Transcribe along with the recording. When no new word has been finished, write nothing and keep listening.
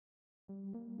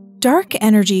Dark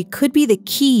energy could be the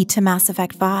key to Mass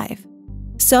Effect 5.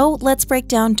 So let's break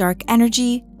down dark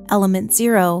energy, element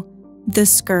 0, the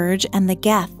scourge, and the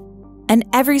geth, and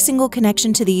every single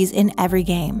connection to these in every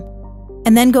game.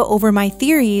 And then go over my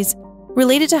theories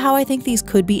related to how I think these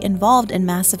could be involved in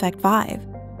Mass Effect 5.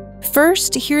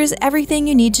 First, here's everything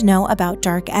you need to know about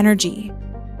dark energy.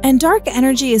 And dark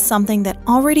energy is something that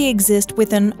already exists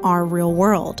within our real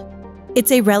world.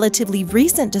 It's a relatively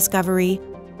recent discovery,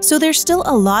 so there's still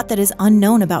a lot that is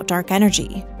unknown about dark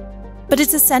energy. But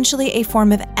it's essentially a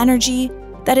form of energy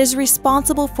that is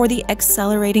responsible for the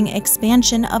accelerating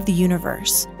expansion of the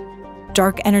universe.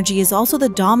 Dark energy is also the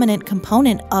dominant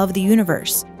component of the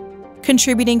universe,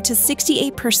 contributing to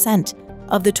 68%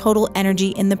 of the total energy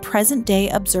in the present-day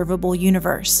observable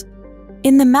universe.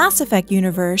 In the Mass Effect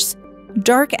universe,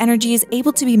 dark energy is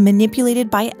able to be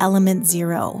manipulated by element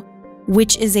 0,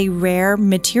 which is a rare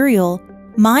material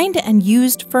mined and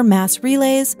used for mass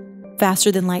relays,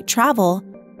 faster-than-light travel,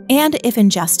 and if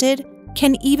ingested,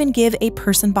 can even give a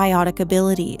person biotic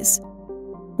abilities.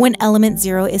 When element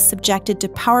 0 is subjected to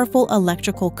powerful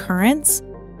electrical currents,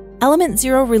 element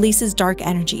 0 releases dark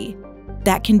energy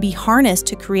that can be harnessed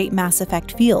to create Mass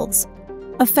Effect fields,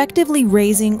 effectively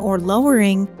raising or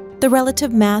lowering the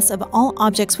relative mass of all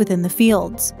objects within the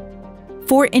fields.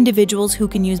 For individuals who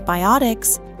can use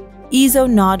biotics, ezo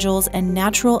nodules and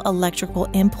natural electrical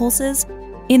impulses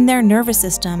in their nervous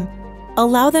system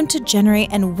allow them to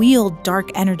generate and wield dark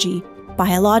energy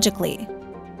biologically.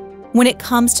 When it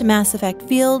comes to Mass Effect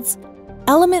fields,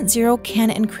 element 0 can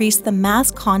increase the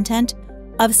mass content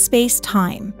of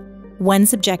space-time when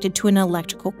subjected to an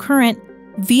electrical current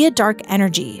via dark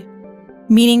energy,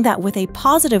 meaning that with a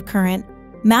positive current,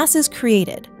 mass is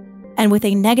created, and with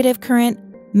a negative current,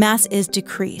 mass is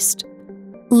decreased.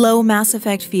 Low Mass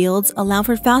Effect fields allow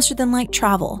for faster-than-light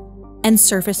travel and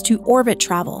surface-to-orbit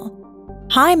travel.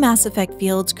 High Mass Effect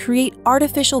fields create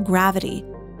artificial gravity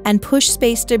and push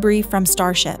space debris from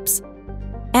starships.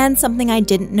 And something I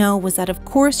didn't know was that of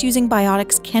course using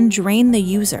biotics can drain the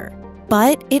user,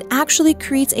 but it actually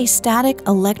creates a static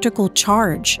electrical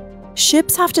charge.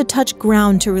 Ships have to touch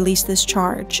ground to release this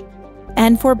charge.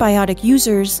 And for biotic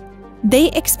users,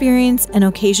 they experience an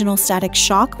occasional static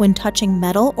shock when touching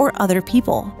metal or other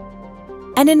people.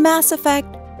 And in Mass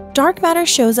Effect, dark matter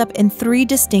shows up in 3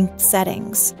 distinct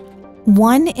settings.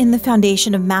 One in the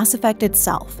foundation of Mass Effect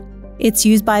itself. It's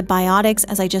used by biotics,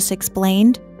 as I just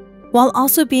explained, while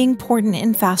also being important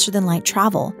in faster-than-light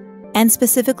travel, and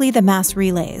specifically the mass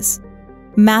relays.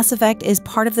 Mass Effect is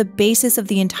part of the basis of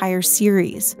the entire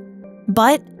series,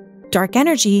 but dark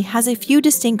energy has a few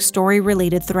distinct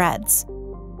story-related threads.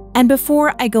 And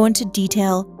before I go into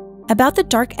detail about the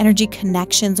dark energy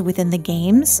connections within the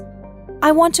games,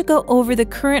 I want to go over the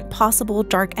current possible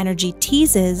dark energy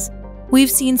teases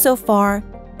we've seen so far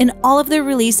in all of the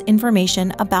release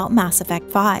information about Mass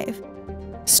Effect 5.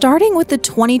 Starting with the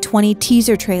 2020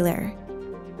 teaser trailer.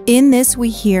 In this we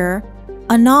hear,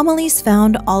 anomalies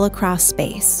found all across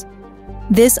space.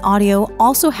 This audio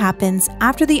also happens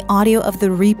after the audio of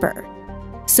the Reaper,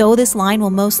 so this line will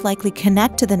most likely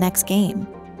connect to the next game,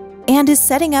 and is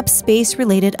setting up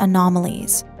space-related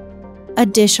anomalies.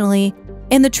 Additionally,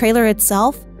 in the trailer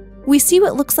itself, we see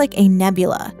what looks like a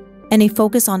nebula and a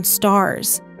focus on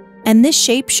stars, and this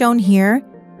shape shown here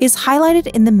is highlighted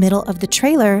in the middle of the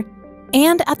trailer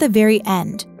and at the very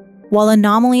end, while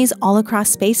anomalies all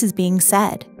across space is being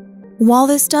said. While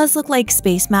this does look like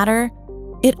space matter,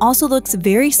 it also looks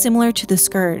very similar to the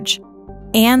Scourge,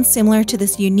 and similar to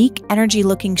this unique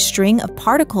energy-looking string of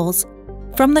particles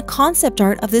from the concept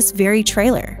art of this very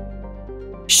trailer.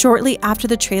 Shortly after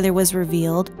the trailer was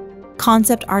revealed,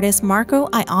 concept artist Marco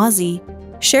Iazzi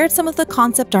shared some of the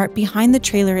concept art behind the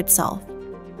trailer itself,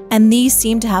 and these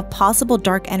seem to have possible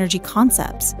dark energy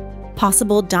concepts,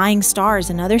 possible dying stars,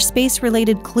 and other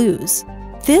space-related clues.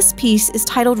 This piece is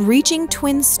titled Reaching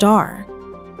Twin Star,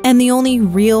 and the only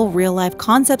real-life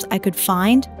concepts I could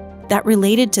find that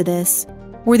related to this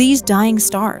were these dying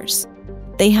stars.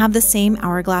 They have the same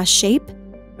hourglass shape,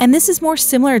 and this is more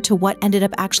similar to what ended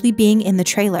up actually being in the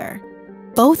trailer.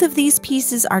 Both of these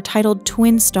pieces are titled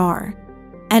Twin Star,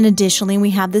 and additionally we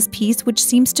have this piece which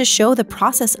seems to show the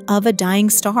process of a dying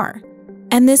star,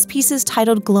 and this piece is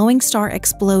titled Glowing Star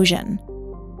Explosion.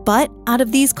 But out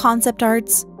of these concept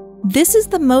arts, this is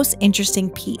the most interesting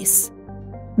piece.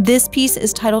 This piece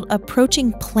is titled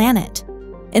Approaching Planet,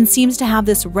 and seems to have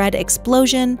this red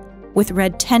explosion with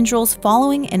red tendrils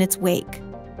following in its wake.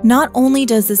 Not only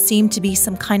does this seem to be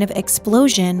some kind of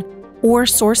explosion or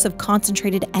source of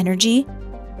concentrated energy,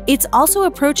 it's also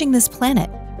approaching this planet,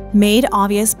 made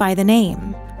obvious by the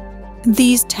name.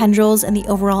 These tendrils and the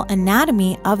overall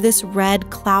anatomy of this red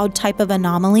cloud type of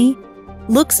anomaly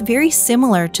looks very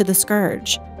similar to the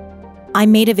scourge. I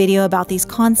made a video about these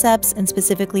concepts and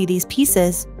specifically these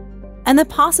pieces, and the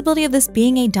possibility of this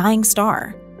being a dying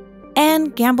star.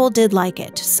 And Gamble did like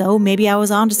it, so maybe I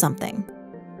was onto something.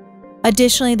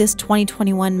 Additionally, this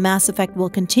 2021 Mass Effect Will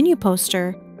Continue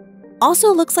poster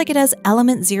also looks like it has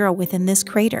element 0 within this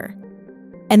crater.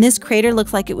 And this crater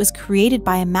looks like it was created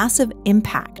by a massive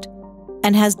impact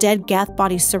and has dead geth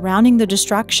bodies surrounding the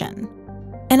destruction.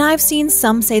 And I've seen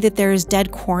some say that there's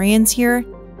dead Quarians here,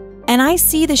 and I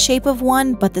see the shape of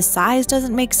one, but the size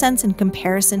doesn't make sense in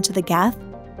comparison to the geth,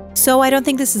 so I don't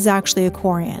think this is actually a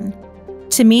Quarian.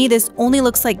 To me, this only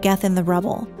looks like geth in the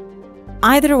rubble.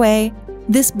 Either way,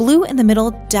 this blue in the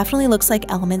middle definitely looks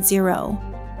like element 0.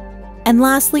 And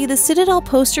lastly, the Citadel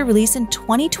poster released in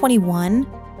 2021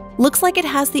 looks like it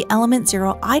has the element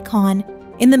 0 icon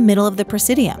in the middle of the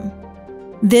Presidium.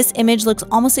 This image looks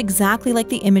almost exactly like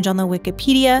the image on the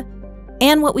Wikipedia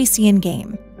and what we see in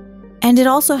game. And it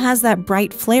also has that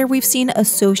bright flare we've seen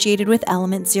associated with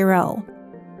element 0.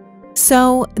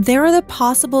 So there are the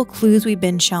possible clues we've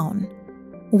been shown.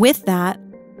 With that,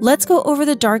 let's go over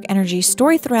the dark energy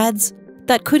story threads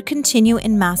that could continue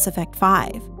in Mass Effect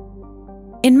 5.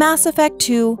 In Mass Effect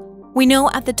 2, we know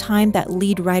at the time that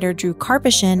lead writer Drew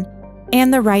Karpyshyn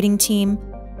and the writing team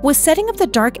was setting up the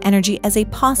dark energy as a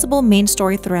possible main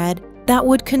story thread that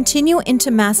would continue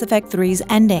into Mass Effect 3's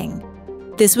ending.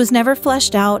 This was never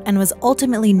fleshed out and was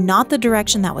ultimately not the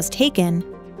direction that was taken,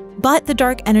 but the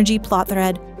dark energy plot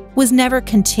thread was never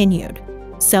continued,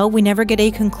 so we never get a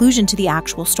conclusion to the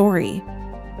actual story.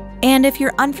 And if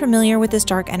you're unfamiliar with this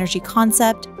dark energy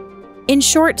concept, in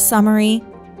short summary,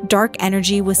 dark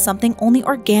energy was something only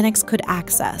organics could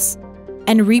access,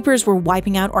 and Reapers were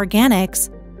wiping out organics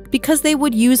because they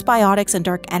would use biotics and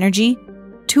dark energy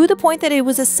to the point that it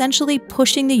was essentially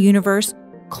pushing the universe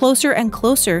closer and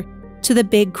closer to the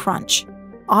Big Crunch,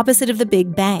 opposite of the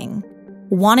Big Bang.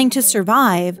 Wanting to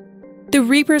survive, the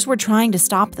Reapers were trying to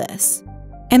stop this.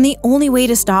 And the only way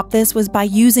to stop this was by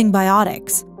using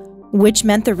biotics, which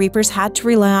meant the Reapers had to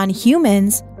rely on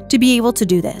humans to be able to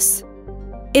do this.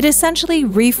 It essentially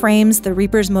reframes the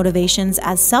Reapers' motivations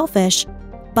as selfish,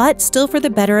 but still for the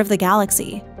better of the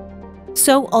galaxy.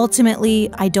 So ultimately,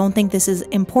 I don't think this is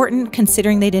important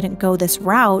considering they didn't go this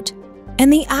route,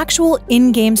 and the actual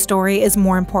in-game story is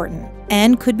more important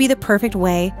and could be the perfect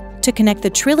way to connect the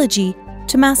trilogy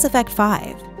to Mass Effect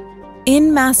 5.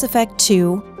 In Mass Effect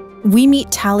 2, we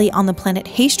meet Tali on the planet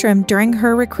Haestrom during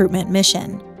her recruitment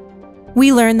mission.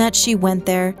 We learn that she went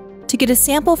there to get a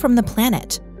sample from the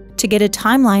planet to get a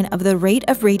timeline of the rate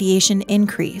of radiation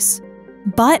increase.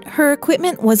 But her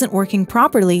equipment wasn't working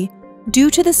properly due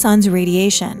to the sun's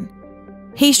radiation.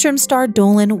 Haestrom star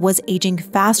Dolan was aging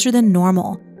faster than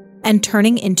normal and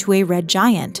turning into a red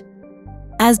giant.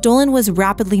 As Dolan was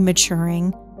rapidly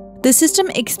maturing, the system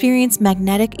experienced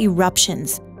magnetic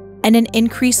eruptions and an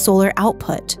increased solar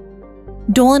output.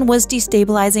 Dolan was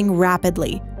destabilizing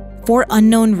rapidly for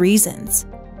unknown reasons,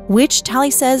 which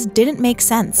Tali says didn't make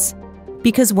sense,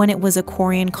 because when it was a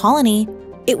Quarian colony,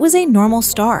 it was a normal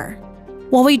star.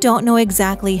 While we don't know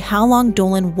exactly how long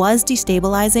Dolan was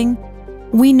destabilizing,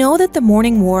 we know that the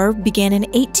Morning War began in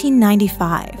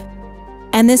 1895,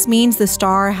 and this means the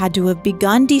star had to have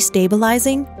begun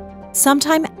destabilizing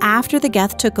sometime after the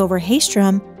Geth took over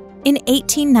Haestrom in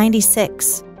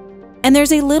 1896. And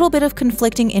there's a little bit of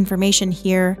conflicting information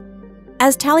here,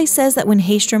 as Tali says that when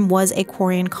Haestrom was a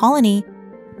Quarian colony,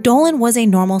 Dolan was a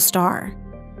normal star.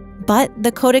 But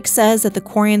the Codex says that the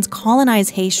Quarians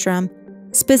colonized Haestrom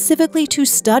specifically to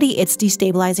study its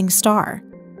destabilizing star.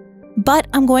 But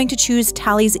I'm going to choose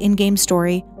Tali's in-game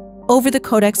story over the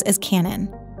Codex as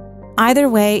canon. Either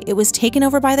way, it was taken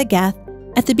over by the Geth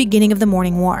at the beginning of the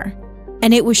Morning War,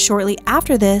 and it was shortly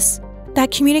after this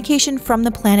that communication from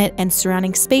the planet and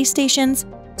surrounding space stations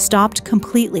stopped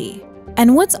completely.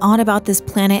 And what's odd about this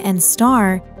planet and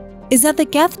star is that the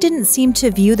Geth didn't seem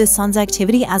to view the sun's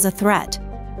activity as a threat.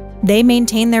 They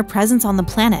maintained their presence on the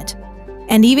planet,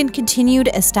 and even continued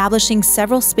establishing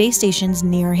several space stations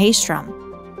near Haestrom.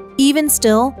 Even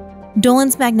still,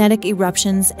 Dolan's magnetic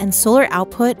eruptions and solar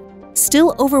output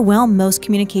still overwhelm most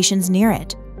communications near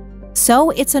it. So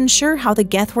it's unsure how the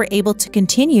Geth were able to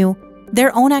continue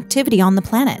their own activity on the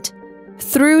planet.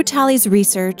 Through Tali's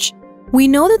research, we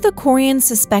know that the Quarians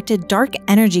suspected dark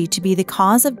energy to be the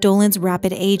cause of Dolan's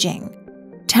rapid aging.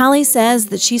 Tali says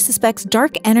that she suspects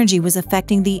dark energy was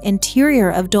affecting the interior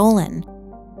of Dolan,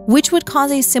 which would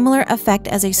cause a similar effect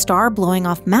as a star blowing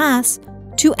off mass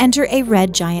to enter a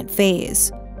red giant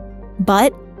phase.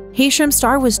 But Haestrom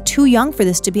star was too young for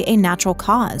this to be a natural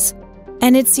cause,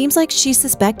 And it seems like she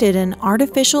suspected an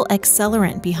artificial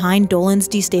accelerant behind Dolan's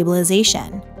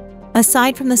destabilization.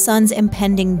 Aside from the sun's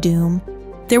impending doom,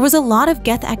 there was a lot of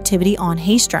geth activity on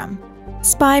Haestrom.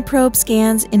 Spy probe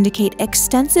scans indicate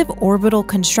extensive orbital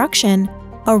construction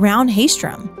around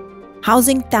Haestrom,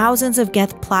 housing thousands of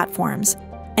geth platforms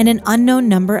and an unknown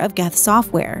number of geth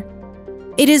software.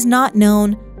 It is not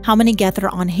known how many geth are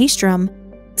on Haestrom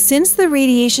since the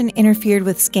radiation interfered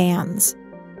with scans.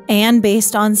 And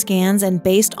based on scans and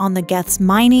based on the geth's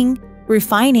mining,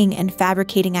 refining, and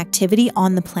fabricating activity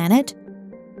on the planet,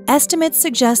 estimates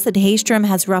suggest that Haestrom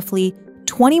has roughly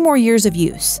 20 more years of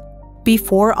use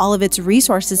before all of its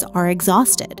resources are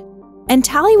exhausted. And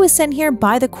Tali was sent here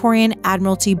by the Quarian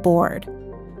Admiralty Board.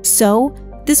 So,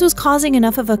 this was causing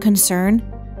enough of a concern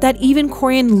that even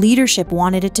Quarian leadership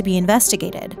wanted it to be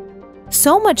investigated.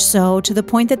 So much so to the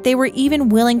point that they were even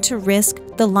willing to risk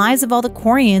the lives of all the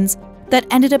Quarians that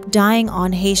ended up dying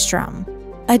on Haestrom.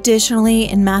 Additionally,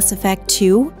 in Mass Effect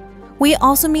 2, we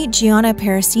also meet Gianna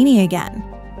Parasini again,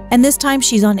 and this time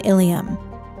she's on Ilium.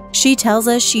 She tells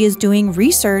us she is doing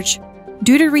research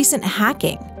due to recent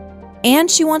hacking, and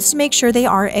she wants to make sure they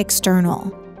are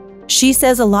external. She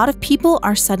says a lot of people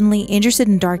are suddenly interested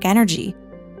in dark energy,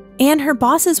 and her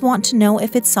bosses want to know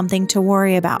if it's something to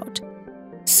worry about.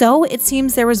 So it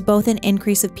seems there was both an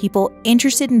increase of people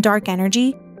interested in dark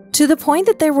energy to the point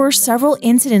that there were several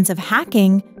incidents of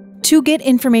hacking to get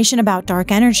information about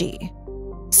dark energy.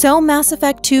 So Mass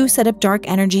Effect 2 set up dark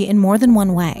energy in more than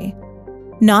one way,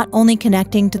 not only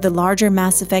connecting to the larger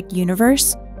Mass Effect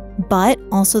universe, but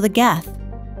also the geth,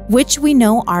 which we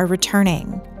know are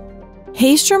returning.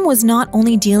 Haestrom was not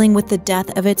only dealing with the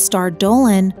death of its star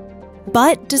Dolan,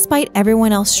 but despite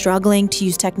everyone else struggling to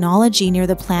use technology near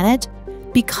the planet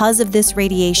because of this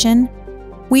radiation,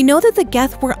 we know that the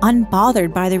geth were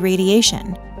unbothered by the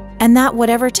radiation, and that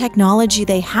whatever technology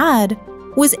they had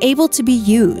was able to be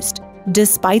used,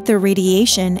 despite the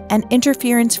radiation and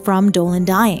interference from Dolan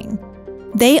dying.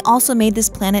 They also made this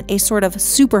planet a sort of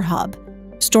super hub,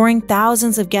 storing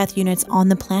thousands of geth units on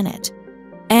the planet.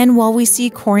 And while we see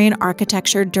Quarian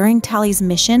architecture during Tali's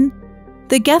mission,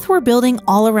 the geth were building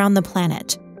all around the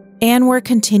planet, and were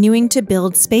continuing to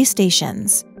build space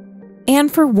stations.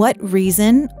 And for what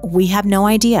reason, we have no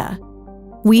idea.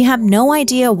 We have no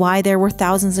idea why there were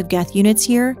thousands of geth units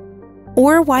here,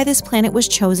 or why this planet was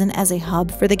chosen as a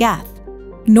hub for the geth.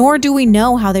 Nor do we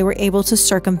know how they were able to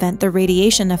circumvent the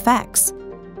radiation effects.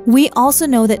 We also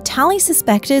know that Tali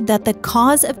suspected that the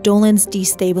cause of Dolan's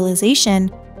destabilization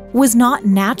was not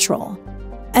natural,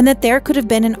 and that there could have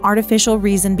been an artificial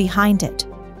reason behind it.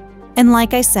 And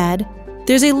like I said,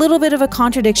 there's a little bit of a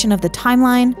contradiction of the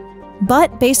timeline,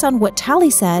 but based on what Tali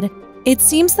said, it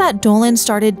seems that Dolan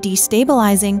started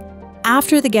destabilizing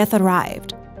after the geth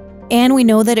arrived. And we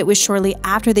know that it was shortly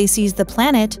after they seized the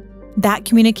planet that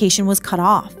communication was cut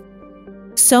off.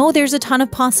 So there's a ton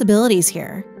of possibilities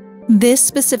here. This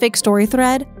specific story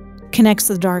thread connects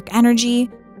the dark energy,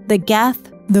 the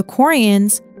geth, the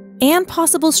Quarians, and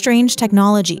possible strange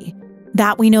technology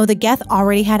that we know the geth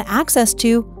already had access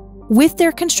to with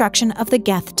their construction of the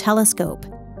geth telescope.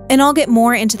 And I'll get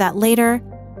more into that later,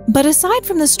 but aside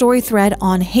from the story thread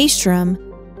on Haestrom,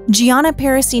 Gianna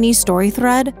Parasini's story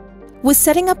thread was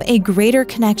setting up a greater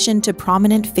connection to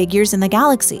prominent figures in the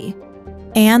galaxy.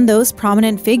 And those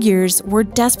prominent figures were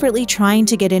desperately trying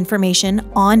to get information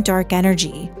on dark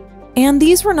energy. And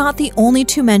these were not the only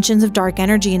two mentions of dark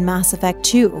energy in Mass Effect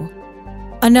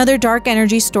 2. Another dark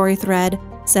energy story thread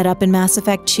set up in Mass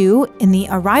Effect 2 in the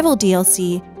Arrival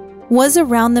DLC was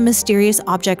around the mysterious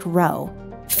object Rho,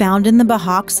 found in the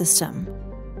Bahak system.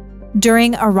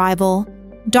 During Arrival,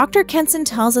 Dr. Kenson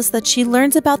tells us that she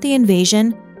learns about the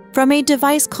invasion from a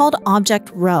device called Object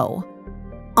Rho.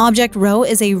 Object Rho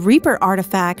is a Reaper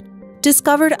artifact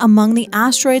discovered among the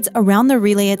asteroids around the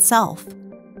relay itself.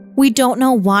 We don't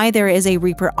know why there is a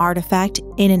Reaper artifact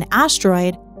in an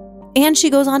asteroid, and she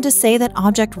goes on to say that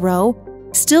Object Rho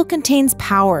still contains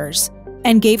powers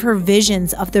and gave her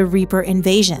visions of the Reaper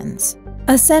invasions.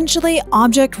 Essentially,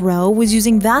 Object Rho was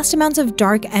using vast amounts of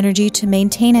dark energy to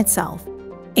maintain itself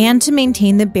and to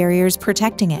maintain the barriers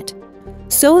protecting it,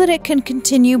 so that it can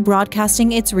continue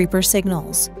broadcasting its Reaper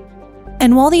signals.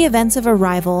 And while the events of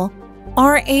Arrival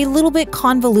are a little bit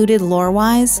convoluted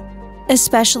lore-wise,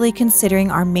 especially considering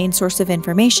our main source of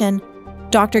information,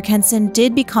 Dr. Kenson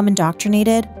did become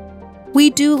indoctrinated,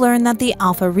 we do learn that the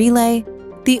Alpha Relay,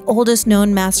 the oldest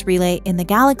known mass relay in the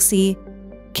galaxy,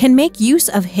 can make use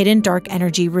of hidden dark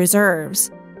energy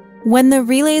reserves. When the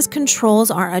relay's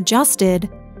controls are adjusted,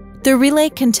 the relay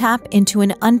can tap into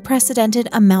an unprecedented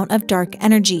amount of dark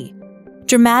energy,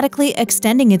 dramatically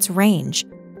extending its range,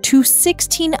 to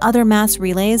 16 other mass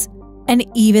relays, and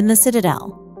even the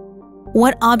Citadel.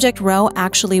 What Object Rho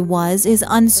actually was is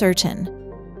uncertain,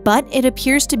 but it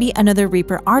appears to be another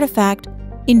Reaper artifact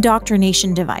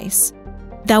indoctrination device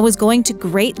that was going to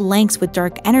great lengths with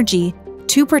dark energy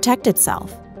to protect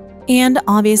itself. And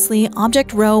obviously,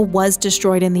 Object Rho was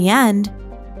destroyed in the end,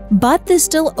 but this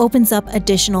still opens up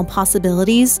additional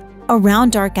possibilities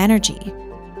around dark energy.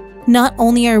 Not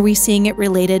only are we seeing it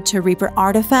related to Reaper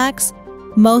artifacts,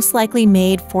 most likely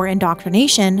made for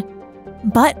indoctrination,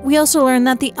 but we also learned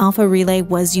that the Alpha Relay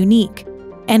was unique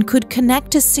and could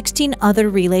connect to 16 other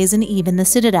relays and even the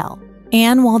Citadel.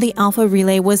 And while the Alpha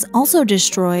Relay was also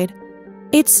destroyed,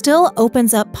 it still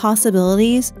opens up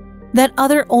possibilities that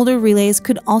other older relays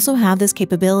could also have this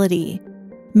capability,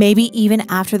 maybe even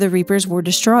after the Reapers were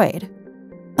destroyed.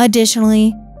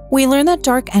 Additionally, we learned that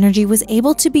dark energy was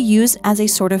able to be used as a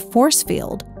sort of force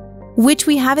field, which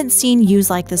we haven't seen used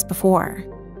like this before.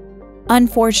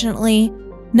 Unfortunately,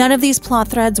 none of these plot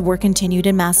threads were continued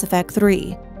in Mass Effect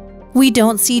 3. We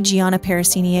don't see Gianna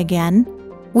Parasini again,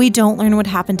 we don't learn what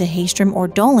happened to Haestrom or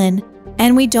Dolan,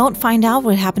 and we don't find out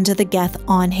what happened to the Geth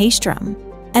on Haestrom.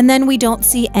 And then we don't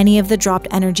see any of the dropped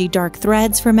energy dark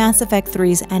threads for Mass Effect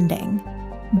 3's ending.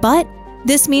 But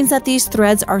this means that these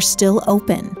threads are still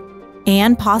open,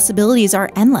 and possibilities are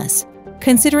endless,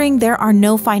 considering there are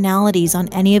no finalities on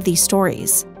any of these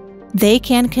stories. They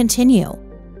can continue,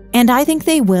 and I think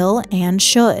they will and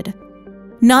should.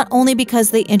 Not only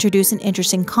because they introduce an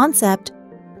interesting concept,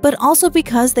 but also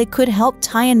because they could help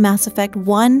tie in Mass Effect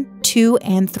 1, 2,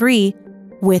 and 3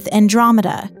 with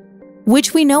Andromeda,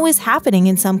 which we know is happening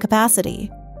in some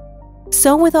capacity.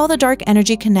 So with all the dark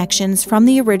energy connections from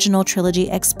the original trilogy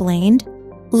explained,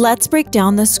 let's break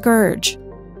down the Scourge,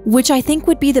 which I think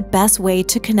would be the best way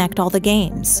to connect all the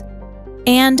games.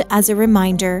 And as a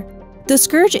reminder, the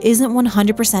Scourge isn't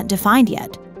 100% defined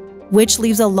yet, which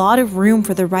leaves a lot of room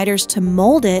for the writers to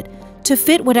mold it to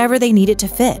fit whatever they need it to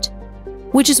fit,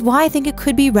 which is why I think it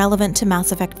could be relevant to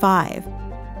Mass Effect 5.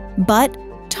 But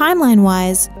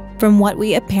timeline-wise, from what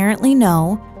we apparently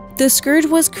know, the Scourge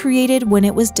was created when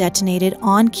it was detonated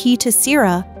on Key to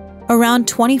Sierra around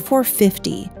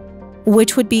 2450,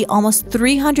 which would be almost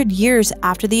 300 years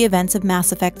after the events of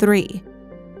Mass Effect 3.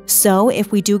 So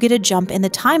if we do get a jump in the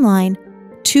timeline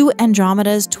to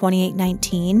Andromeda's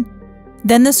 2819,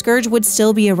 then the Scourge would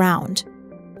still be around.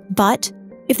 But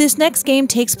if this next game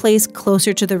takes place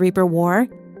closer to the Reaper War,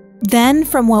 then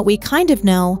from what we kind of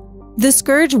know, the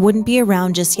Scourge wouldn't be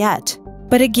around just yet.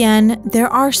 But again, there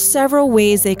are several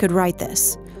ways they could write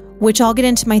this, which I'll get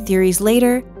into my theories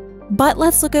later, but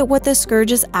let's look at what the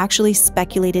Scourge is actually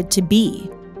speculated to be.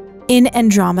 In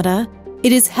Andromeda,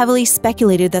 it is heavily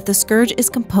speculated that the Scourge is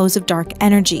composed of dark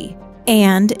energy,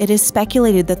 and it is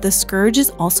speculated that the Scourge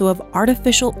is also of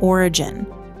artificial origin.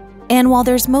 And while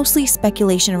there's mostly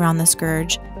speculation around the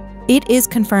Scourge, it is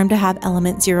confirmed to have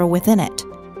element 0 within it.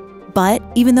 But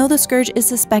even though the Scourge is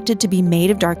suspected to be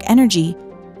made of dark energy,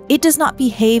 it does not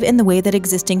behave in the way that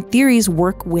existing theories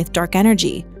work with dark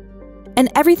energy. And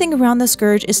everything around the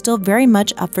Scourge is still very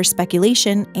much up for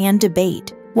speculation and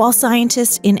debate. While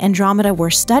scientists in Andromeda were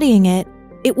studying it,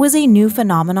 it was a new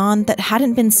phenomenon that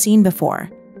hadn't been seen before,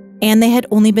 and they had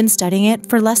only been studying it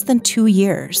for less than 2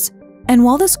 years. And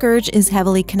while the Scourge is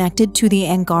heavily connected to the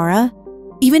Angara,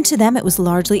 even to them it was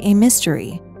largely a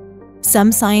mystery.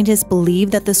 Some scientists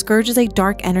believe that the Scourge is a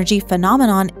dark energy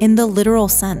phenomenon in the literal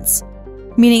sense,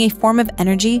 meaning a form of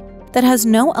energy that has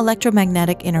no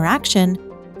electromagnetic interaction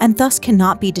and thus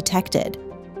cannot be detected,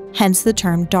 hence the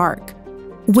term dark,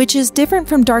 which is different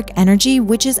from dark energy,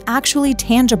 which is actually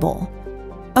tangible.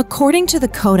 According to the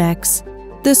Codex,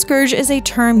 the Scourge is a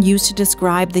term used to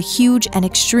describe the huge and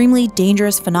extremely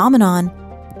dangerous phenomenon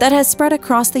that has spread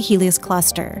across the Helios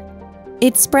cluster.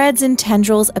 It spreads in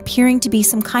tendrils appearing to be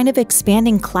some kind of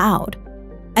expanding cloud,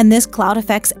 and this cloud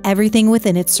affects everything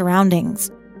within its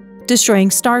surroundings, destroying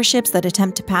starships that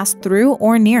attempt to pass through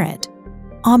or near it.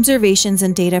 Observations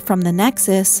and data from the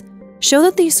Nexus show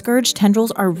that these Scourge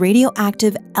tendrils are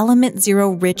radioactive element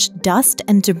 0 rich dust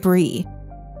and debris.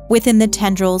 Within the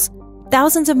tendrils,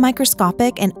 thousands of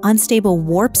microscopic and unstable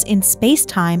warps in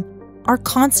space-time are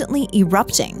constantly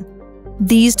erupting.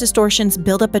 These distortions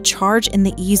build up a charge in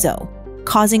the EZO,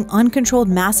 causing uncontrolled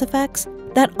mass effects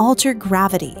that alter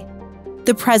gravity.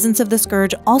 The presence of the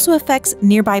Scourge also affects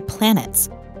nearby planets,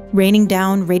 raining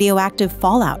down radioactive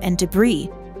fallout and debris,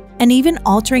 and even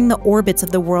altering the orbits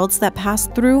of the worlds that pass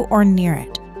through or near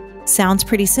it. Sounds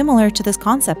pretty similar to this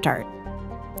concept art.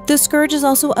 The Scourge is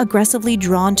also aggressively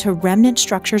drawn to remnant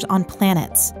structures on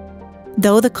planets,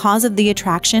 though the cause of the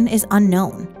attraction is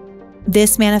unknown.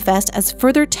 This manifests as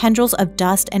further tendrils of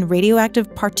dust and radioactive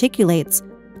particulates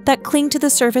that cling to the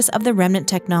surface of the remnant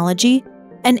technology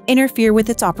and interfere with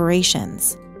its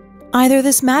operations. Either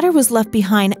this matter was left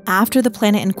behind after the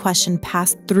planet in question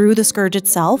passed through the scourge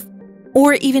itself,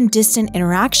 or even distant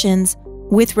interactions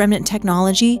with remnant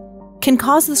technology can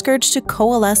cause the scourge to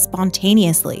coalesce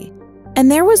spontaneously. And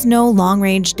there was no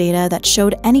long-range data that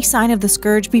showed any sign of the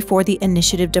scourge before the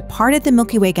initiative departed the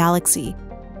Milky Way galaxy,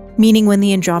 meaning when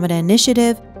the Andromeda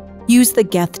initiative used the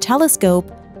Geth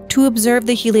telescope to observe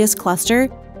the Helios cluster,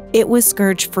 it was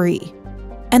scourge-free.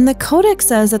 And the Codex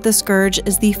says that the scourge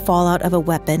is the fallout of a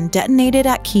weapon detonated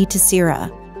at Key to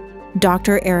Sierra.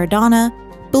 Dr. Aradana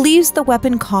believes the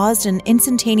weapon caused an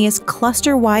instantaneous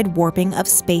cluster-wide warping of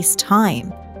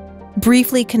space-time,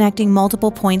 briefly connecting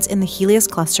multiple points in the Helios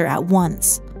cluster at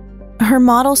once. Her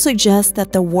model suggests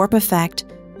that the warp effect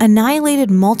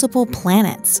annihilated multiple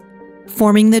planets,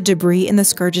 forming the debris in the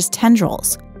scourge's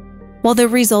tendrils, while the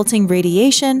resulting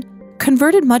radiation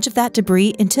converted much of that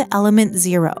debris into element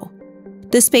 0.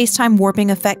 The space-time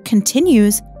warping effect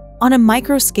continues on a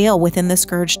micro scale within the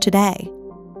scourge today.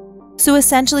 So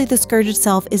essentially, the scourge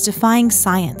itself is defying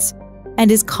science and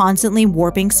is constantly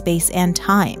warping space and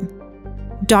time.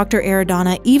 Dr.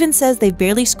 Aradana even says they've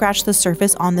barely scratched the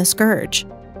surface on the scourge.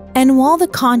 And while the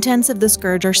contents of the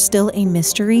scourge are still a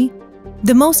mystery,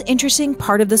 the most interesting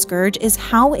part of the scourge is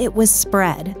how it was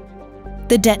spread.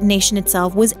 The detonation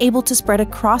itself was able to spread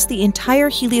across the entire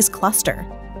Helios cluster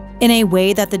in a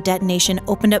way that the detonation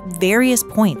opened up various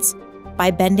points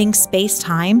by bending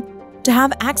space-time to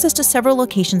have access to several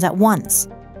locations at once.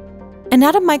 And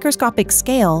at a microscopic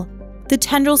scale, the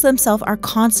tendrils themselves are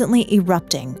constantly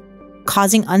erupting,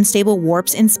 causing unstable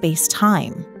warps in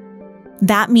space-time.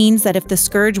 That means that if the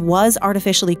scourge was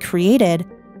artificially created,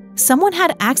 someone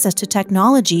had access to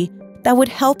technology that would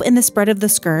help in the spread of the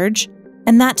scourge,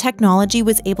 and that technology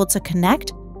was able to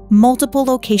connect multiple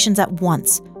locations at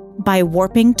once by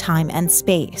warping time and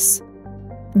space.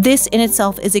 This in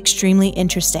itself is extremely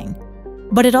interesting,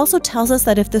 but it also tells us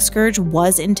that if the scourge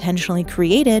was intentionally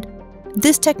created,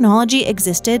 this technology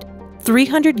existed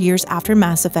 300 years after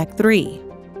Mass Effect 3.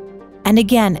 And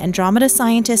again, Andromeda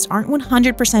scientists aren't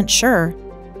 100% sure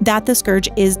that the scourge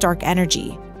is dark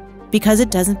energy, because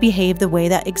it doesn't behave the way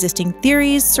that existing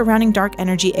theories surrounding dark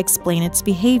energy explain its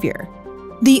behavior.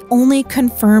 The only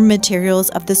confirmed materials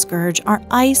of the scourge are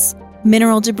ice,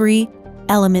 mineral debris,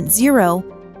 element 0,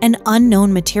 and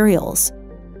unknown materials.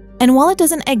 And while it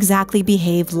doesn't exactly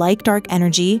behave like dark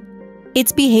energy,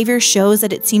 its behavior shows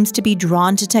that it seems to be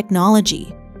drawn to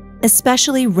technology,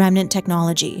 especially remnant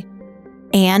technology.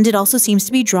 And it also seems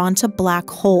to be drawn to black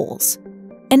holes.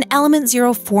 An element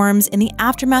 0 forms in the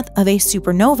aftermath of a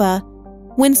supernova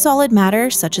when solid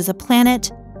matter, such as a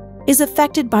planet, is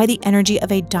affected by the energy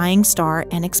of a dying star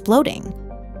and exploding.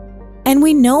 And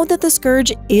we know that the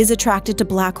scourge is attracted to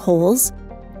black holes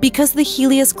because the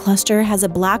Helios cluster has a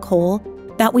black hole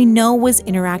that we know was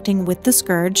interacting with the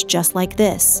scourge just like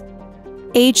this.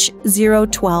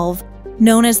 H012,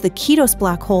 known as the Ketos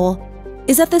black hole,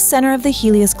 is at the center of the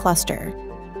Helios cluster,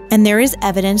 and there is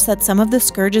evidence that some of the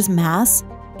scourge's mass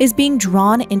is being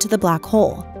drawn into the black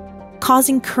hole,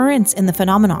 causing currents in the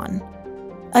phenomenon.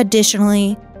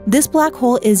 Additionally, this black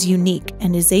hole is unique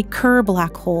and is a Kerr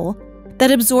black hole that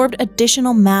absorbed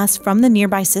additional mass from the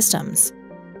nearby systems.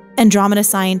 Andromeda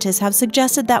scientists have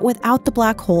suggested that without the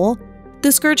black hole,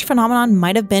 the scourge phenomenon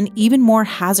might have been even more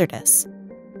hazardous.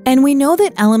 And we know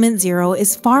that element 0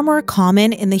 is far more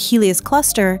common in the Helios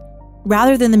cluster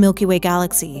rather than the Milky Way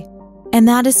galaxy, and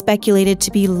that is speculated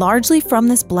to be largely from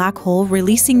this black hole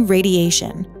releasing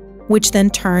radiation, which then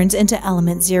turns into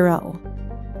element 0.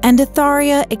 And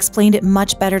Atharia explained it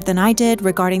much better than I did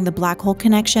regarding the black hole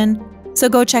connection, so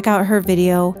go check out her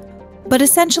video. But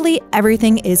essentially,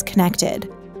 everything is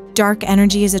connected. Dark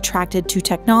energy is attracted to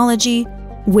technology,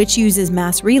 which uses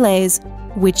mass relays,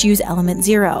 which use element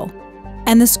 0.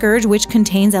 And the scourge, which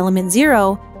contains element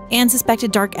 0 and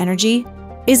suspected dark energy,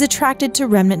 is attracted to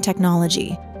remnant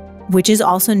technology, which is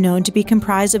also known to be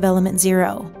comprised of element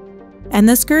 0. And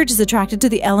the scourge is attracted to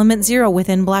the element 0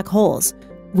 within black holes,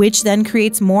 which then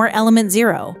creates more element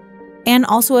 0, and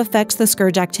also affects the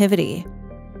scourge activity.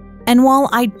 And while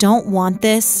I don't want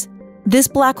this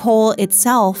black hole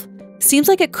itself seems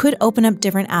like it could open up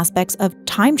different aspects of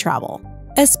time travel,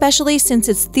 especially since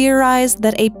it's theorized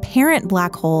that a parent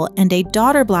black hole and a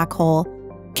daughter black hole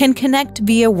can connect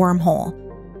via wormhole,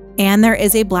 and there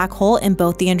is a black hole in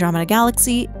both the Andromeda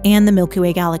Galaxy and the Milky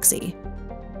Way Galaxy.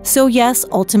 So yes,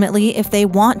 ultimately, if they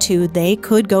want to, they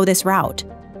could go this route.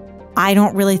 I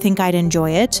don't really think I'd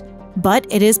enjoy it, but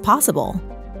it is possible.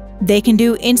 They can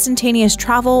do instantaneous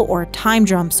travel or time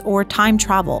jumps or time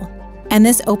travel. And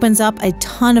this opens up a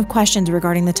ton of questions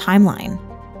regarding the timeline,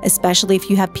 especially if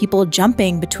you have people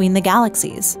jumping between the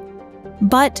galaxies.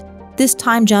 But this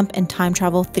time jump and time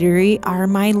travel theory are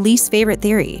my least favorite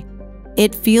theory.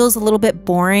 It feels a little bit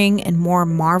boring and more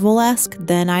Marvel-esque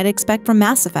than I'd expect from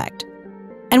Mass Effect.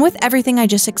 And with everything I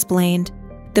just explained,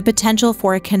 the potential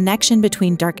for a connection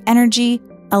between dark energy,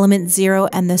 element 0,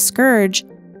 and the scourge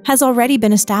has already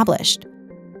been established.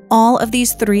 All of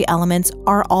these three elements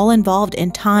are all involved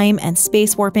in time and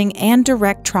space warping and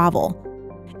direct travel,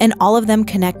 and all of them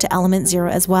connect to element 0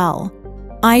 as well.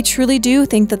 I truly do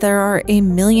think that there are a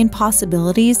million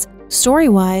possibilities,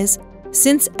 story-wise,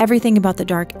 since everything about the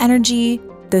dark energy,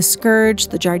 the scourge,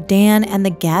 the Jardan, and the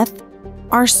geth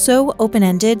are so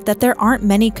open-ended that there aren't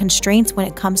many constraints when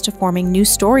it comes to forming new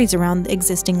stories around the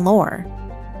existing lore.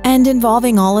 And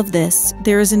involving all of this,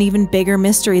 there is an even bigger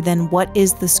mystery than what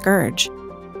is the scourge.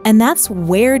 And that's,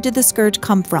 where did the scourge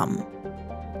come from?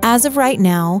 As of right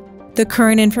now, the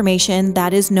current information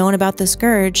that is known about the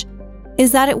scourge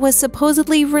is that it was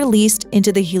supposedly released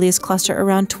into the Helios cluster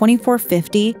around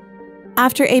 2450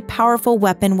 after a powerful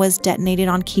weapon was detonated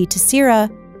on Key Tessera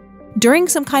during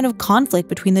some kind of conflict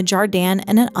between the Jardan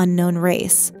and an unknown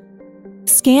race.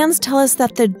 Scans tell us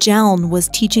that the Geln was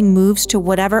teaching moves to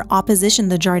whatever opposition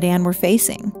the Jardan were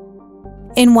facing.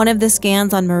 In one of the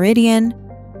scans on Meridian,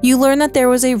 you learn that there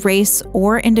was a race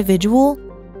or individual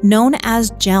known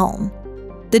as Geln.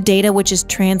 The data, which is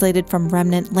translated from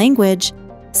Remnant language,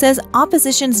 says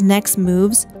opposition's next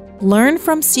moves learn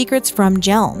from secrets from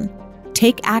Geln.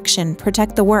 Take action,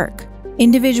 protect the work.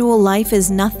 Individual life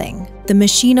is nothing. The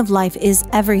machine of life is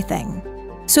everything.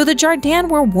 So the Jardan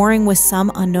were warring with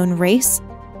some unknown race,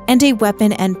 and a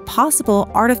weapon and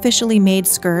possible artificially made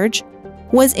scourge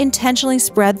was intentionally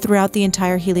spread throughout the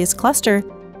entire Helios cluster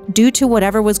due to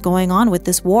whatever was going on with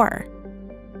this war.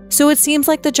 So it seems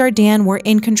like the Jardan were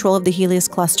in control of the Helios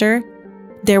cluster,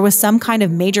 there was some kind of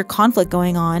major conflict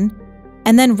going on,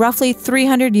 and then roughly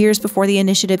 300 years before the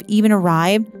initiative even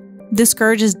arrived, the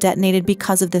scourge is detonated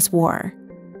because of this war.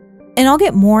 And I'll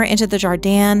get more into the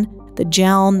Jardan, the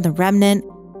Geln, the Remnant,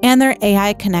 and their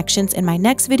AI connections in my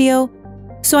next video,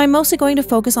 so I'm mostly going to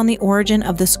focus on the origin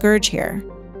of the scourge here.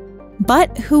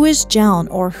 But who is Geln,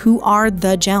 or who are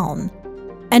the Geln?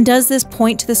 And does this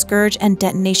point to the scourge and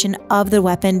detonation of the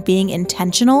weapon being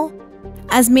intentional,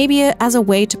 as maybe as a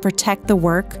way to protect the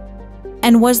work?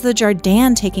 And was the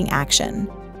Jardan taking action?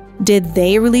 Did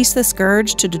they release the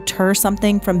scourge to deter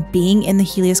something from being in the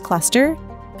Helios cluster?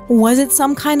 Was it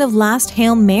some kind of last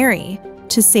Hail Mary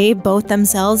to save both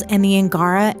themselves and the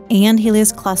Angara and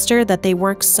Helios cluster that they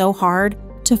worked so hard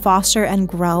to foster and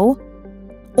grow?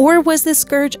 Or was the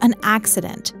scourge an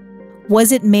accident?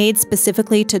 Was it made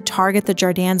specifically to target the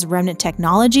Jardan's remnant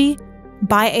technology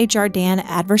by a Jardan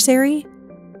adversary?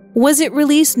 Was it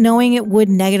released knowing it would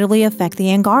negatively affect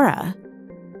the Angara?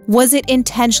 Was it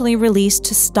intentionally released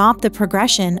to stop the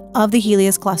progression of the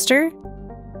Helios cluster?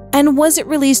 And was it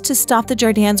released to stop the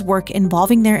Jardan's work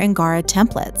involving their Angara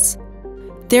templates?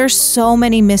 There's so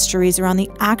many mysteries around the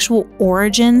actual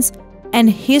origins and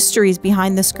histories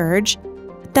behind the scourge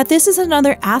that this is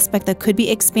another aspect that could be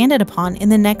expanded upon in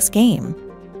the next game.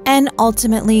 And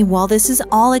ultimately, while this is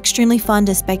all extremely fun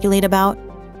to speculate about,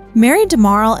 Mary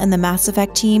DeMarle and the Mass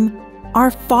Effect team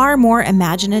are far more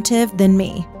imaginative than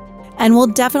me, and will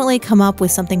definitely come up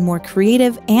with something more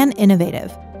creative and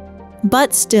innovative.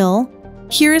 But still,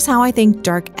 here is how I think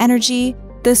dark energy,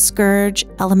 the scourge,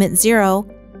 element 0,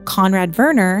 Conrad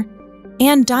Werner,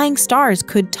 and dying stars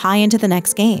could tie into the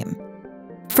next game.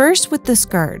 First, with the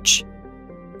scourge.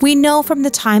 We know from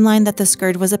the timeline that the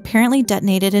scourge was apparently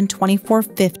detonated in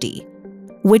 2450,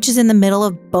 which is in the middle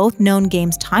of both known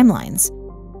games' timelines.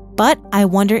 But I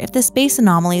wonder if the space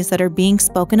anomalies that are being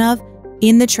spoken of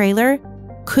in the trailer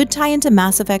could tie into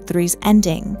Mass Effect 3's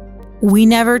ending. We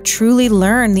never truly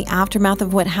learn the aftermath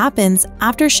of what happens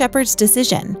after Shepard's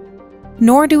decision,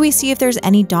 nor do we see if there's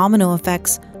any domino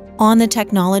effects on the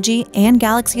technology and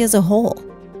galaxy as a whole.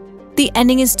 The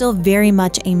ending is still very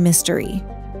much a mystery.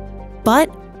 But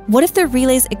what if the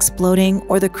relays exploding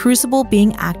or the crucible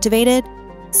being activated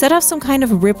set off some kind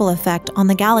of ripple effect on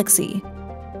the galaxy,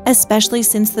 especially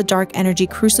since the dark energy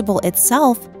crucible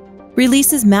itself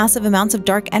releases massive amounts of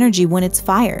dark energy when it's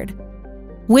fired?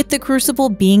 With the crucible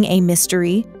being a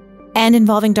mystery and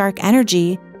involving dark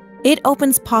energy, it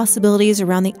opens possibilities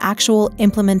around the actual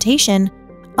implementation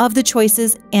of the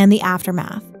choices and the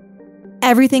aftermath.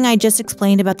 Everything I just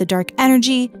explained about the dark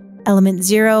energy, element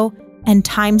 0, and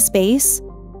time-space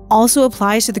also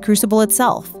applies to the crucible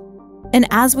itself. And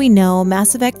as we know,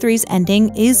 Mass Effect 3's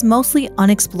ending is mostly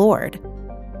unexplored.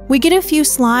 We get a few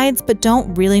slides but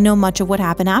don't really know much of what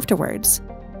happened afterwards.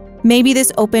 Maybe this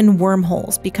opened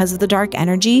wormholes because of the dark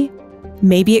energy.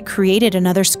 Maybe it created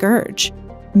another scourge.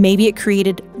 Maybe it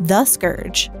created the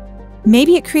scourge.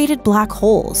 Maybe it created black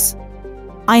holes.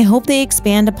 I hope they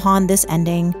expand upon this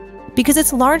ending because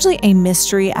it's largely a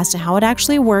mystery as to how it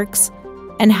actually works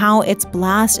and how its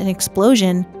blast and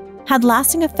explosion had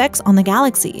lasting effects on the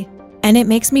galaxy. And it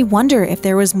makes me wonder if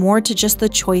there was more to just the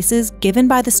choices given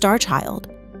by the Star Child.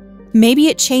 Maybe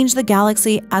it changed the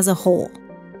galaxy as a whole.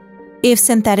 If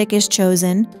synthetic is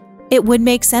chosen, it would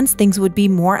make sense things would be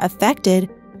more affected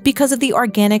because of the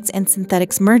organics and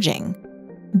synthetics merging.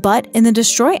 But in the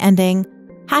Destroy ending,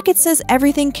 Hackett says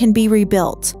everything can be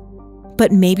rebuilt.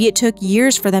 But maybe it took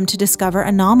years for them to discover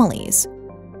anomalies.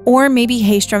 Or maybe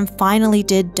Haystrom finally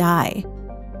did die,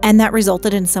 and that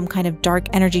resulted in some kind of dark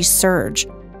energy surge,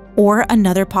 or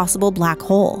another possible black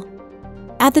hole.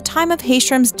 At the time of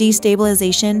Haystrom's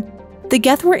destabilization, the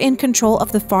Geth were in control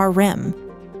of the Far Rim.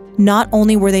 Not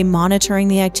only were they monitoring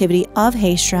the activity of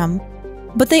Haystrom,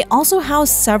 but they also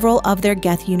housed several of their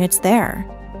Geth units there.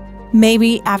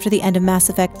 Maybe after the end of Mass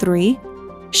Effect 3,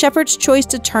 Shepard's choice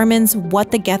determines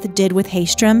what the Geth did with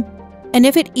Haystrom, and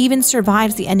if it even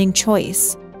survives the ending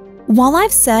choice. While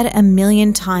I've said a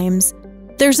million times,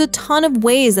 there's a ton of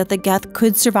ways that the Geth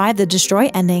could survive the Destroy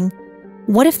ending.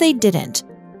 What if they didn't,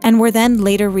 and were then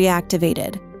later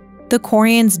reactivated? The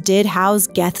Quarians did house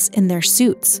Geths in their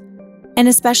suits, and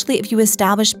especially if you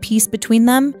establish peace between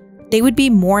them, they would be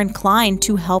more inclined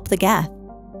to help the Geth.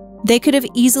 They could have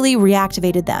easily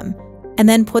reactivated them, and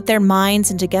then put their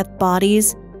minds into Geth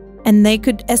bodies, and they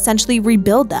could essentially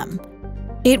rebuild them.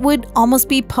 It would almost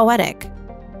be poetic.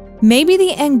 Maybe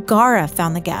the Angara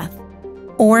found the Geth,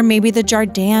 or maybe the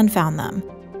Jardan found them,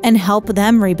 and helped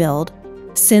them rebuild,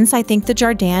 since I think the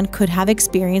Jardan could have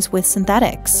experience with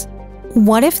synthetics.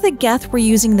 What if the Geth were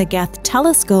using the Geth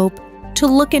telescope to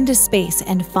look into space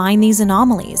and find these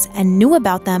anomalies and knew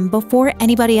about them before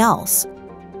anybody else?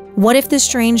 What if the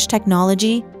strange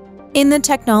technology, in the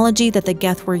technology that the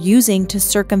Geth were using to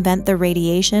circumvent the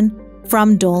radiation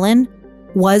from Dolan,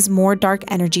 was more dark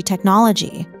energy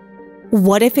technology?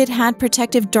 What if it had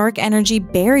protective dark energy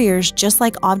barriers just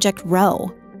like Object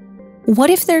Rho? What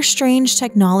if their strange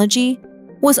technology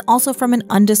was also from an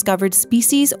undiscovered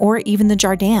species or even the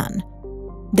Jardan?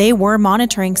 They were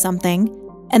monitoring something,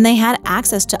 and they had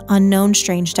access to unknown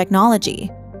strange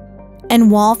technology. And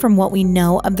while from what we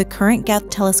know of the current Geth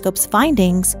telescope's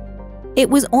findings, it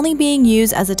was only being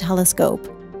used as a telescope,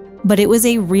 but it was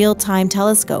a real-time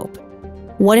telescope.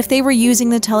 What if they were using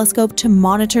the telescope to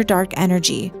monitor dark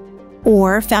energy,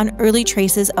 or found early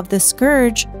traces of the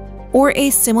Scourge or a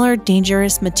similar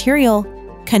dangerous material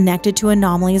connected to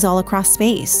anomalies all across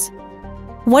space?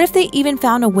 What if they even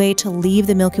found a way to leave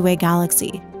the Milky Way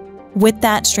galaxy with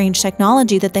that strange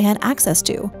technology that they had access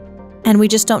to, and we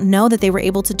just don't know that they were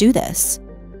able to do this?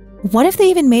 What if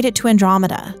they even made it to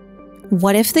Andromeda?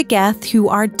 What if the Geth, who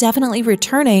are definitely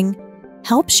returning,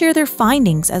 help share their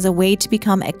findings as a way to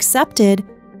become accepted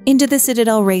into the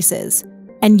Citadel races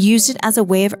and used it as a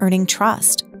way of earning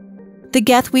trust? The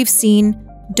Geth we've seen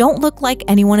don't look like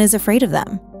anyone is afraid of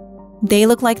them. They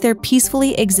look like they're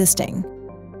peacefully existing.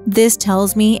 This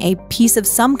tells me a peace of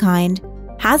some kind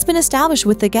has been established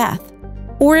with the Geth,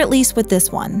 or at least with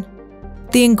this one.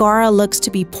 The Angara looks to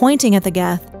be pointing at the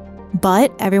Geth,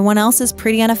 but everyone else is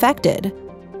pretty unaffected.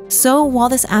 So while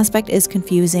this aspect is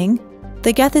confusing,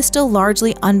 the Geth is still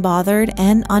largely unbothered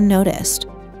and unnoticed.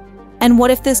 And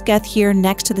what if this Geth here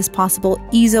next to this possible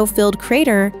Ezo-filled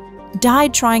crater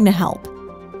died trying to help,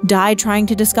 died trying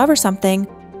to discover something,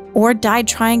 or died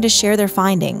trying to share their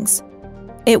findings?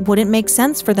 It wouldn't make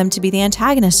sense for them to be the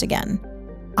antagonist again.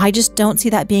 I just don't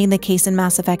see that being the case in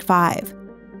Mass Effect 5.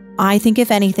 I think if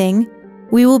anything,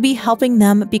 we will be helping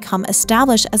them become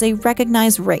established as a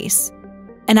recognized race.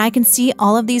 And I can see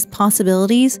all of these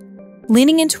possibilities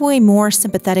leaning into a more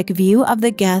sympathetic view of the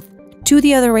Geth to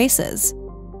the other races.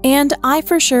 And I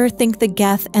for sure think the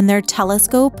Geth and their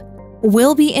telescope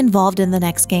will be involved in the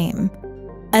next game,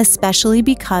 especially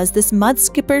because this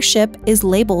Mudskipper ship is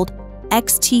labeled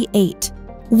XT8,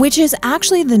 which is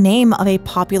actually the name of a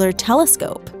popular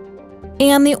telescope.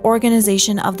 And the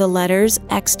organization of the letters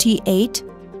XT8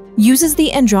 uses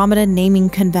the Andromeda naming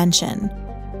convention.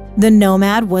 The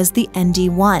Nomad was the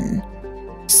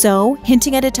ND1. So,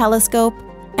 hinting at a telescope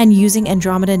and using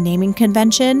Andromeda naming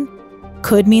convention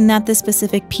could mean that this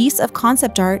specific piece of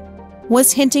concept art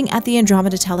was hinting at the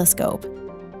Andromeda telescope,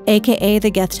 aka the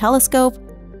Geth telescope,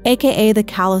 aka the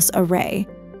Kalos array.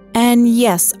 And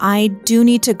yes, I do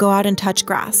need to go out and touch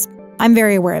grass. I'm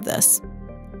very aware of this.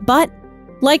 But,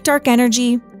 like Dark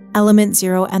Energy, Element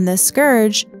Zero, and the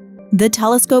Scourge, the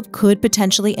telescope could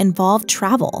potentially involve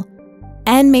travel.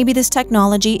 And maybe this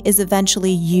technology is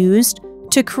eventually used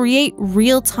to create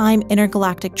real-time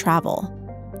intergalactic travel,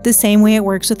 the same way it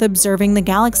works with observing the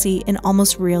galaxy in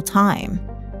almost real time.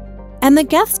 And the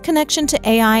geth's connection to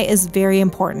AI is very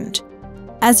important,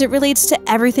 as it relates to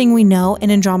everything we know in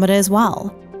Andromeda as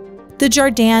well. The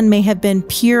Jardaan may have been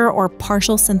pure or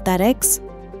partial synthetics,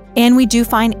 and we do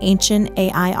find ancient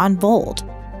AI on Vold.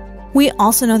 We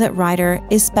also know that Ryder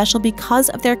is special because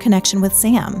of their connection with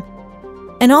Sam.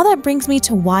 And all that brings me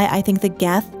to why I think the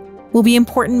geth will be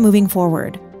important moving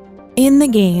forward. In the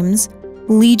games,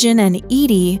 Legion and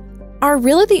Edie are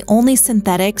really the only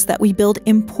synthetics that we build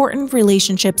important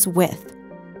relationships with.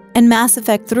 And Mass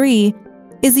Effect 3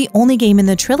 is the only game in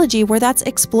the trilogy where that's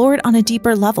explored on a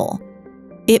deeper level.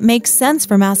 It makes sense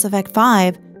for Mass Effect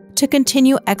 5 to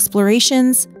continue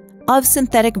explorations of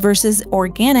synthetic versus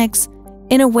organics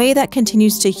in a way that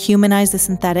continues to humanize the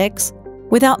synthetics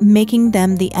without making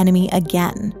them the enemy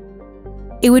again.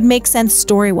 It would make sense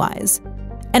story-wise,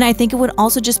 and I think it would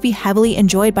also just be heavily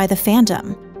enjoyed by the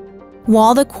fandom.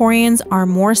 While the Quarians are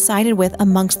more sided with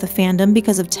amongst the fandom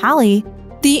because of Tali,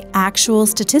 the actual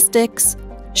statistics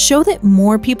show that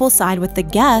more people side with the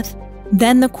geth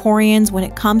than the Quarians when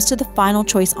it comes to the final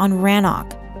choice on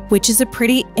Rannoch, which is a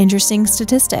pretty interesting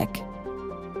statistic.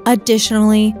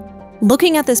 Additionally,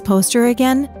 looking at this poster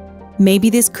again, maybe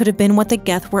this could have been what the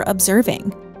geth were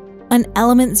observing. An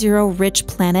Element Zero rich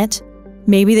planet.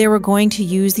 Maybe they were going to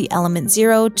use the Element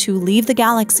Zero to leave the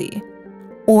galaxy.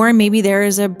 Or maybe there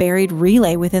is a buried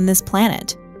relay within this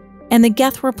planet, and the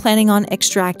geth were planning on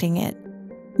extracting it.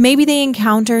 Maybe they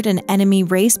encountered an enemy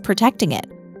race protecting it.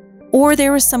 Or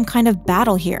there was some kind of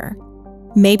battle here.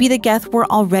 Maybe the geth were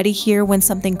already here when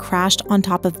something crashed on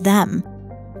top of them,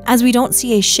 as we don't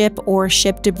see a ship or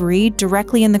ship debris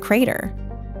directly in the crater.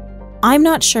 I'm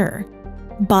not sure,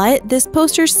 but this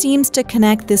poster seems to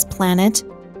connect this planet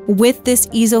with this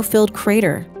Ezo-filled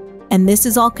crater, and this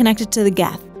is all connected to the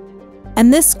geth.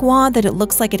 And this squad that it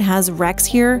looks like it has Rex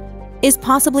here is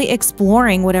possibly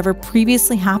exploring whatever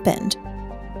previously happened.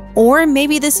 Or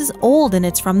maybe this is old and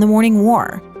it's from the Morning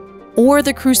War, or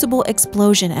the Crucible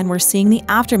explosion and we're seeing the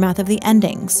aftermath of the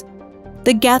endings.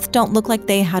 The geth don't look like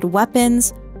they had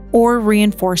weapons or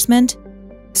reinforcement,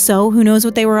 so who knows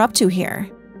what they were up to here.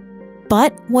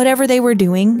 But whatever they were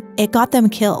doing, it got them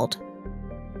killed.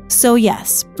 So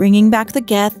yes, bringing back the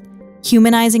geth,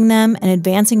 humanizing them and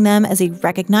advancing them as a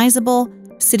recognizable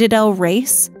Citadel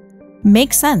race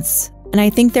makes sense, and I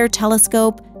think their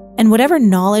telescope and whatever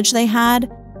knowledge they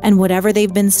had and whatever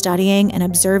they've been studying and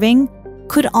observing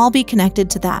could all be connected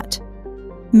to that.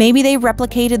 Maybe they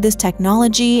replicated this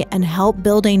technology and helped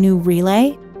build a new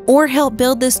relay, or help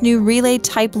build this new relay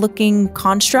type looking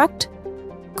construct.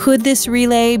 Could this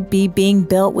relay be being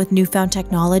built with newfound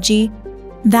technology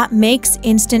that makes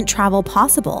instant travel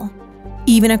possible,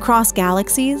 even across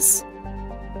galaxies?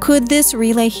 Could this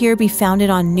relay here be founded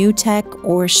on new tech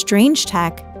or strange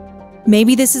tech?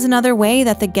 Maybe this is another way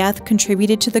that the geth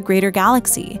contributed to the greater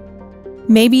galaxy.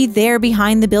 Maybe they're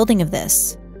behind the building of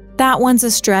this. That one's a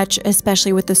stretch,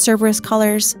 especially with the Cerberus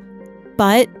colors.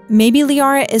 But maybe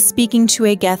Liara is speaking to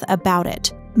a geth about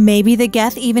it. Maybe the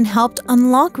geth even helped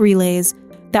unlock relays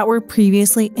that were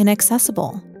previously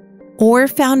inaccessible, or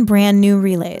found brand new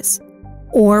relays,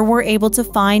 or were able to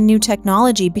find new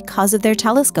technology because of their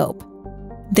telescope.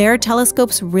 Their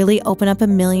telescopes really open up a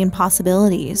million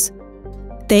possibilities.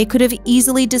 They could have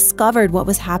easily discovered what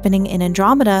was happening in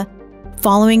Andromeda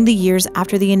following the years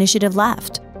after the initiative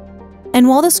left. And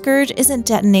while the Scourge isn't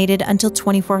detonated until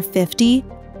 2450,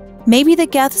 maybe the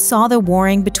geth saw the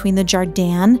warring between the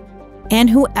Jardaan and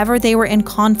whoever they were in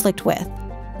conflict with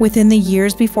within the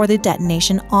years before the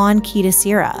detonation on Keta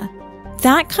Sira.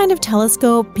 That kind of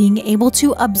telescope being able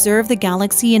to observe the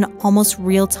galaxy in almost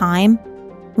real time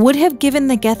would have given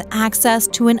the geth access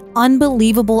to an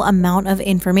unbelievable amount of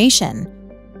information,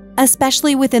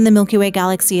 especially within the Milky Way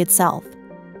galaxy itself.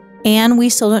 And we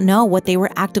still don't know what they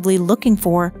were actively looking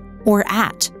for or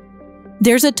at.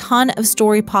 There's a ton of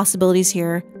story possibilities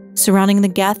here surrounding the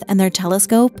geth and their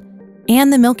telescope,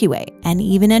 and the Milky Way, and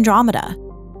even Andromeda.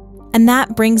 And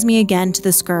that brings me again to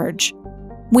the Scourge.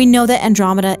 We know that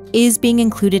Andromeda is being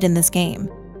included in this game.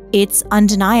 It's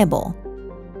undeniable.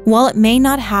 While it may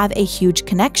not have a huge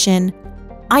connection,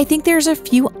 I think there's a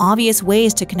few obvious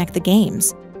ways to connect the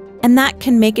games, and that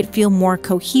can make it feel more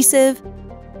cohesive,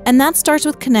 and that starts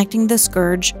with connecting the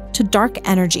Scourge to dark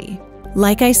energy.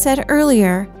 Like I said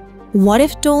earlier, what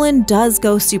if Dolan does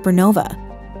go supernova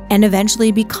and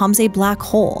eventually becomes a black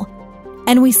hole,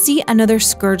 and we see another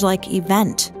Scourge-like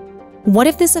event? What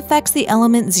if this affects the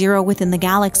Element Zero within the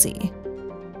galaxy?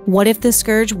 What if the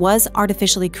scourge was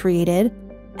artificially created,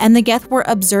 and the geth were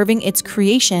observing its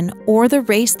creation or the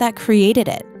race that created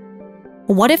it?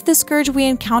 What if the scourge we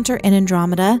encounter in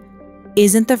Andromeda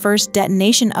isn't the first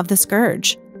detonation of the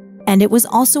scourge, and it was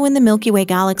also in the Milky Way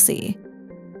galaxy?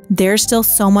 There's still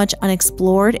so much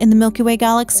unexplored in the Milky Way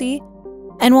galaxy,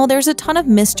 and while there's a ton of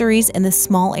mysteries in the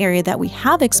small area that we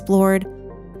have explored,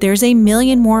 there's a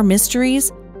million more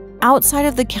mysteries outside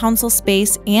of the Council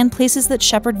space and places that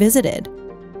Shepard visited.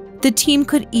 The team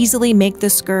could easily make the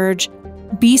scourge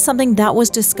be something that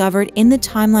was discovered in the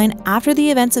timeline after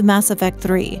the events of Mass Effect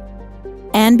 3,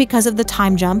 and because of the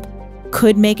time jump,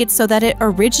 could make it so that it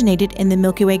originated in the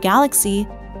Milky Way galaxy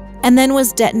and then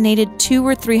was detonated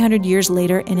 200 or 300 years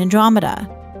later in Andromeda.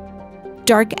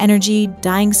 Dark energy,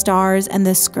 dying stars, and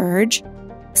the scourge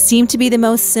seem to be the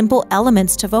most simple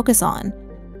elements to focus on.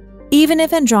 Even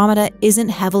if Andromeda isn't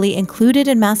heavily included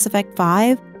in Mass Effect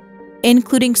 5,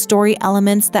 including story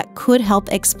elements that could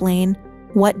help explain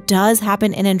what does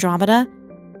happen in Andromeda,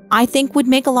 I think would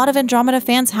make a lot of Andromeda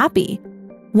fans happy,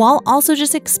 while also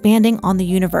just expanding on the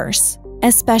universe,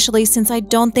 especially since I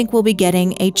don't think we'll be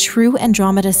getting a true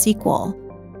Andromeda sequel.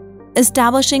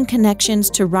 Establishing connections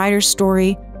to Ryder's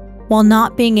story while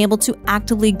not being able to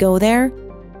actively go there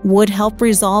would help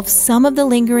resolve some of the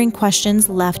lingering questions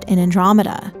left in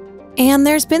Andromeda. And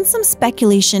there's been some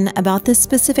speculation about this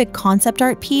specific concept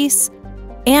art piece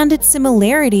and its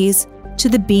similarities to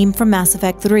the beam from Mass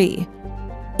Effect 3.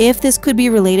 If this could be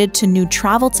related to new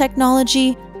travel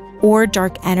technology or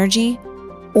dark energy,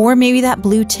 or maybe that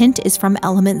blue tint is from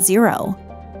Element 0.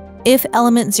 If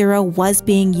Element 0 was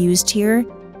being used here,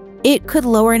 it could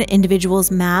lower an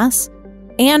individual's mass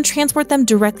and transport them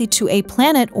directly to a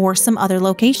planet or some other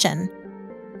location,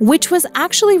 which was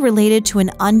actually related to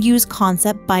an unused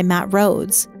concept by Matt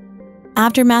Rhodes.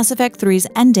 After Mass Effect 3's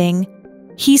ending,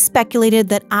 he speculated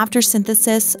that after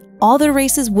synthesis, all the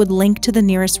races would link to the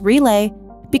nearest relay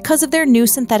because of their new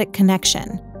synthetic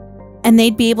connection, and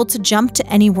they'd be able to jump to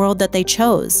any world that they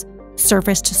chose,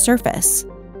 surface to surface.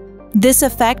 This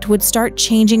effect would start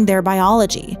changing their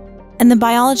biology, and the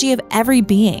biology of every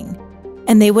being,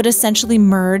 and they would essentially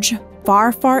merge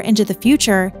far, far into the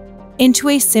future into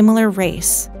a similar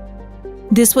race.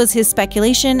 This was his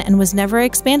speculation and was never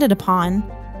expanded upon,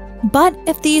 but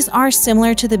if these are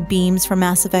similar to the beams from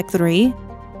Mass Effect 3,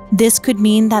 this could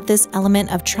mean that this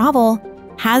element of travel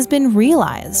has been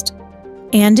realized,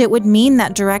 and it would mean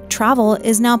that direct travel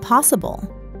is now possible.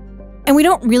 And we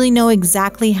don't really know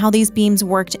exactly how these beams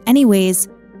worked anyways,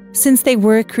 since they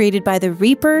were created by the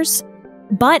Reapers,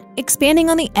 but expanding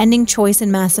on the ending choice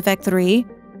in Mass Effect 3,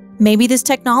 maybe this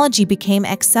technology became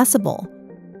accessible,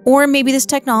 or maybe this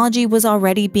technology was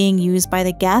already being used by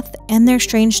the Geth and their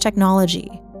strange technology.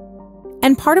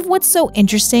 And part of what's so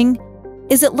interesting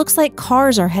is it looks like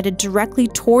cars are headed directly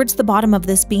towards the bottom of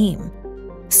this beam.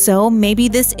 So maybe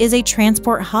this is a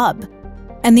transport hub,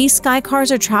 and these sky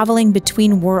cars are traveling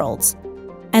between worlds,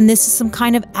 and this is some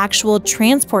kind of actual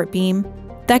transport beam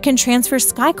that can transfer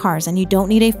sky cars and you don't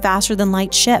need a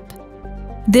faster-than-light ship.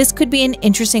 This could be an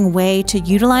interesting way to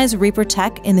utilize Reaper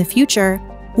tech in the future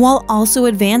while also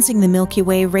advancing the Milky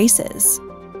Way races.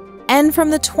 And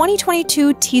from the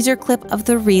 2022 teaser clip of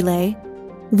the relay,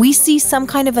 we see some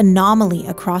kind of anomaly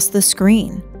across the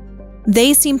screen.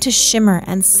 They seem to shimmer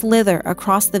and slither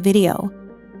across the video.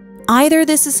 Either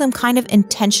this is some kind of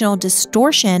intentional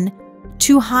distortion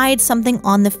to hide something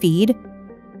on the feed,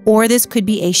 or this could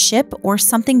be a ship or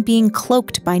something being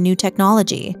cloaked by new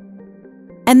technology.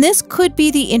 And this could be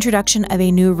the introduction of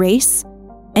a new race,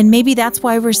 and maybe that's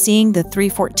why we're seeing the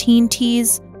 314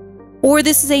 tease, or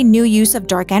this is a new use of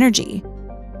dark energy,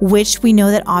 which we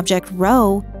know that Object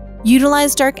Rho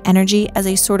utilized dark energy as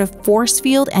a sort of force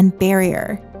field and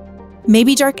barrier.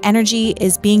 Maybe dark energy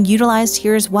is being utilized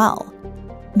here as well.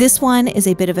 This one is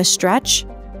a bit of a stretch,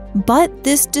 but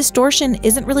this distortion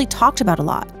isn't really talked about a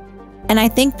lot. And I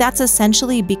think that's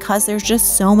essentially because there's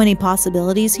just so many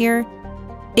possibilities here.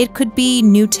 It could be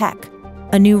new tech,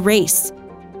 a new race,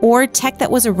 or tech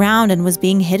that was around and was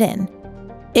being hidden.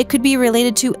 It could be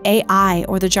related to AI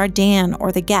or the Jardin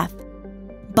or the Geth.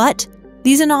 But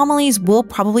these anomalies will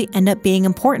probably end up being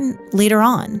important later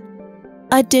on.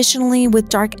 Additionally, with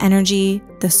dark energy,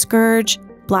 the Scourge,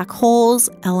 black holes,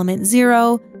 Element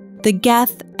 0, the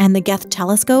Geth, and the Geth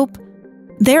telescope,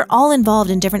 they're all involved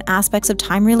in different aspects of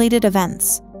time-related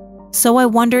events. So I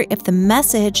wonder if the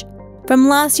message from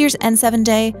last year's N7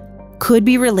 Day could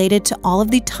be related to all of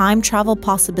the time travel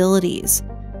possibilities,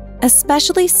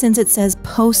 especially since it says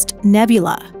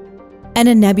post-nebula. And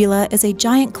a nebula is a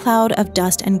giant cloud of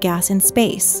dust and gas in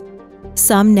space.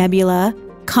 Some nebula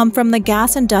come from the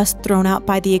gas and dust thrown out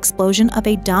by the explosion of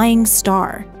a dying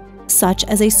star, such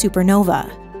as a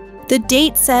supernova. The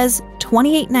date says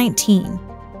 2819,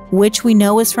 which we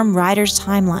know is from Ryder's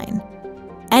timeline.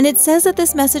 And it says that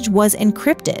this message was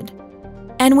encrypted.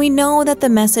 And we know that the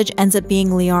message ends up being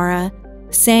Liara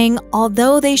saying,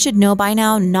 although they should know by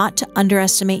now not to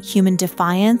underestimate human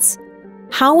defiance,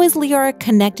 how is Liara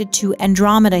connected to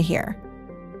Andromeda here?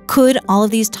 Could all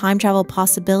of these time travel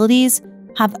possibilities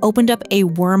have opened up a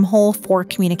wormhole for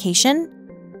communication?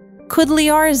 Could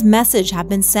Liara's message have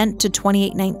been sent to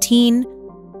 2819,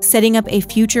 setting up a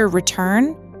future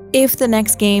return if the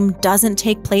next game doesn't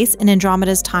take place in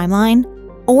Andromeda's timeline?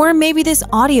 Or maybe this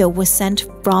audio was sent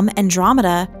from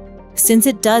Andromeda, since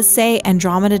it does say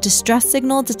Andromeda distress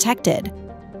signal detected,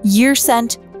 year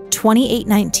sent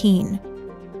 2819.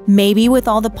 Maybe with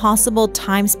all the possible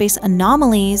time-space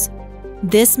anomalies,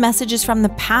 this message is from the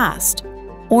past.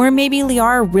 Or maybe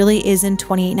Liara really is in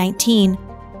 2819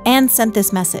 and sent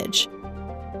this message.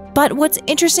 But what's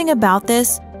interesting about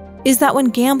this is that when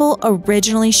Gamble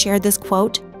originally shared this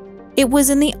quote, it was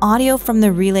in the audio from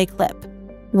the relay clip,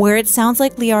 where it sounds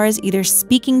like Liara is either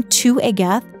speaking to a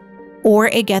geth or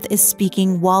a geth is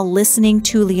speaking while listening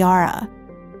to Liara.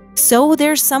 So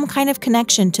there's some kind of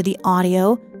connection to the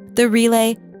audio, the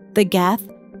relay, the geth,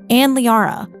 and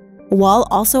Liara, while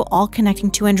also all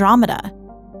connecting to Andromeda.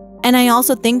 And I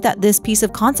also think that this piece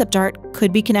of concept art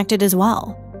could be connected as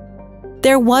well.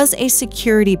 There was a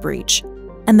security breach,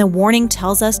 and the warning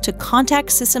tells us to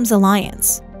contact Systems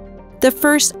Alliance. The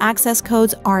first access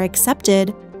codes are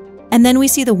accepted, and then we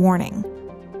see the warning.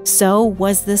 So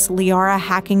was this Liara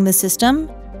hacking the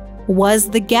system? Was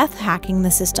the geth hacking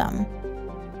the system?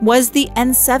 Was the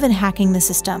N7 hacking the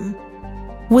system?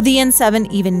 Would the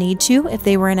N7 even need to if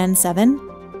they were an N7?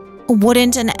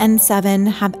 Wouldn't an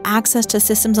N7 have access to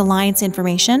Systems Alliance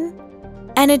information?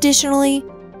 And additionally,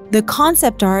 the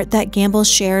concept art that Gamble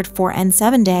shared for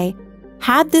N7 Day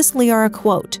had this Liara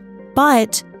quote,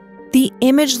 but the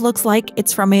image looks like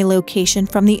it's from a location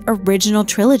from the original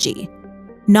trilogy,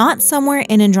 not somewhere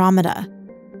in Andromeda.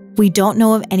 We don't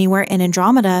know of anywhere in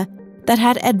Andromeda that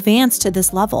had advanced to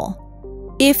this level.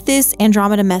 If this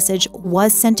Andromeda message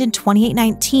was sent in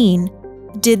 2819,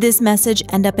 did this message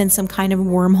end up in some kind of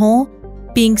wormhole,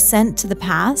 being sent to the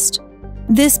past?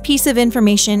 This piece of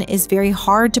information is very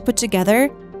hard to put together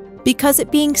because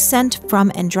it being sent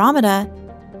from Andromeda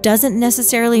doesn't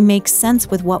necessarily make sense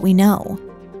with what we know.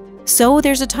 So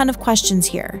there's a ton of questions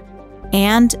here.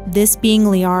 And this being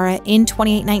Liara in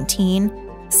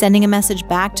 2819, sending a message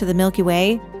back to the Milky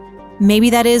Way, maybe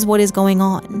that is what is going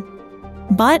on.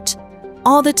 But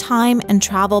all the time and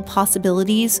travel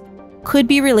possibilities could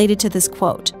be related to this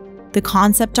quote, the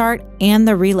concept art, and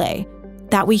the relay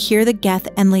that we hear the geth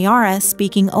and Liara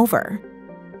speaking over.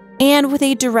 And with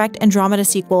a direct Andromeda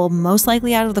sequel most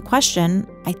likely out of the question,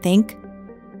 I think,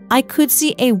 I could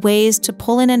see a ways to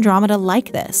pull in Andromeda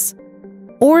like this,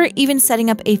 or even setting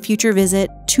up a future visit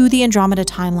to the Andromeda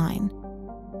timeline.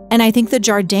 And I think the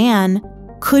Jardin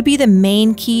could be the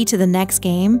main key to the next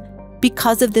game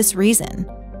because of this reason.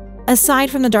 Aside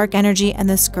from the dark energy and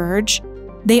the scourge,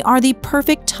 they are the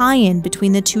perfect tie-in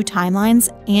between the two timelines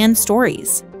and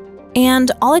stories.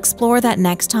 And I'll explore that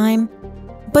next time.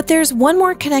 But there's one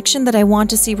more connection that I want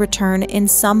to see return in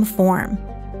some form,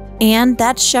 and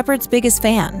that's Shepard's biggest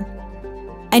fan.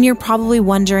 And you're probably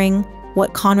wondering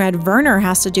what Conrad Werner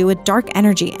has to do with dark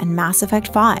energy and Mass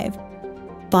Effect 5.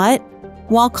 But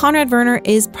while Conrad Werner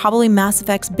is probably Mass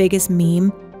Effect's biggest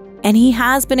meme, and he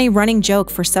has been a running joke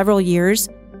for several years,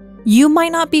 you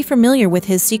might not be familiar with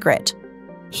his secret.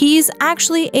 He's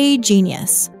actually a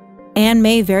genius, and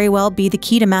may very well be the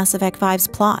key to Mass Effect 5's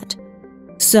plot.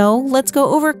 So let's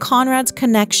go over Conrad's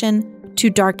connection to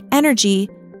dark energy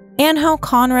and how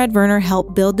Conrad Werner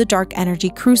helped build the dark energy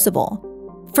crucible.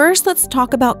 First, let's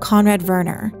talk about Conrad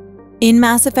Werner. In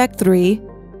Mass Effect 3,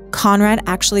 Conrad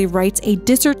actually writes a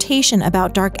dissertation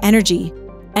about dark energy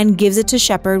and gives it to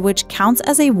Shepard, which counts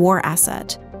as a war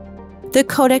asset. The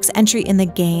codex entry in the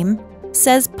game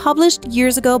says published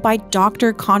years ago by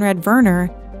Dr. Conrad Werner,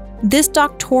 this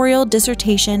doctoral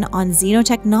dissertation on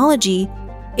xenotechnology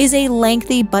is a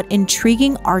lengthy but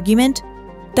intriguing argument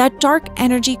that dark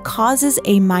energy causes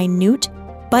a minute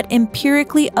but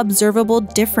empirically observable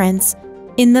difference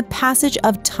in the passage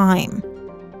of time.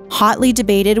 Hotly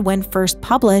debated when first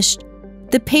published,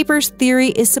 the paper's theory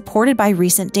is supported by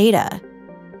recent data.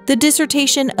 The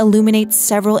dissertation illuminates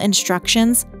several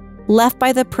instructions left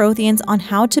by the Protheans on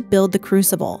how to build the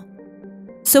crucible.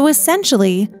 So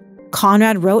essentially,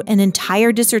 Conrad wrote an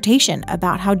entire dissertation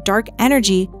about how dark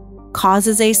energy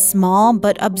causes a small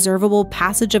but observable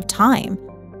passage of time,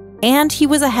 and he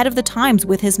was ahead of the times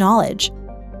with his knowledge.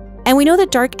 And we know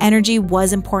that dark energy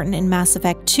was important in Mass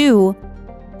Effect 2,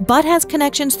 but has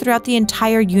connections throughout the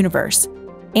entire universe,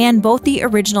 and both the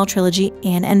original trilogy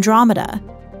and Andromeda,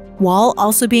 while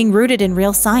also being rooted in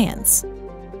real science.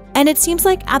 And it seems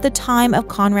like at the time of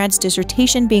Conrad's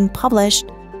dissertation being published,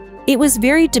 it was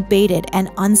very debated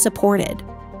and unsupported.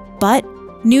 But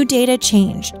new data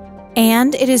changed,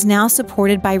 and it is now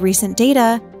supported by recent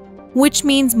data, which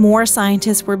means more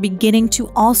scientists were beginning to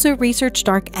also research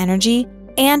dark energy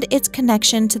and its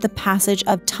connection to the passage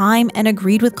of time, and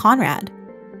agreed with Conrad.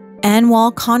 And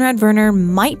while Conrad Werner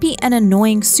might be an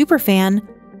annoying superfan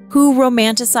who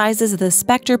romanticizes the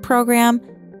Spectre program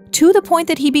to the point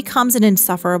that he becomes an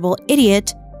insufferable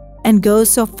idiot and goes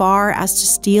so far as to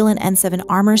steal an N7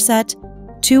 armor set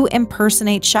to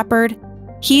impersonate Shepard,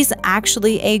 he's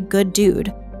actually a good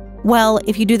dude. Well,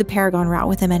 if you do the Paragon route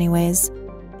with him anyways.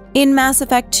 In Mass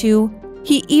Effect 2,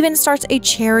 he even starts a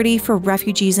charity for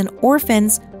refugees and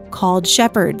orphans called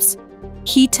Shepherds.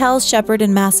 He tells Shepard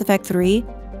in Mass Effect 3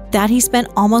 that he spent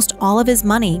almost all of his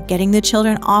money getting the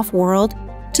children off-world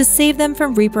to save them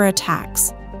from Reaper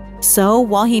attacks. So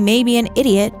while he may be an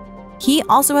idiot, he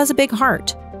also has a big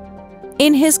heart.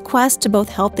 In his quest to both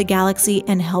help the galaxy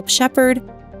and help Shepard,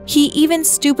 he even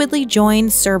stupidly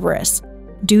joined Cerberus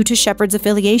due to Shepard's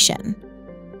affiliation.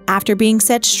 After being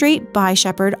set straight by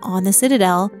Shepard on the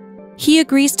Citadel, he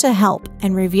agrees to help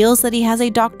and reveals that he has a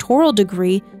doctoral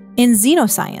degree in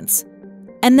xenoscience.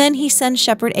 And then he sends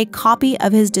Shepard a copy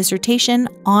of his dissertation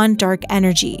on dark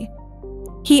energy.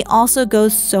 He also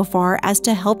goes so far as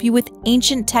to help you with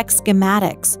ancient tech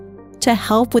schematics to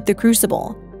help with the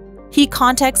Crucible. He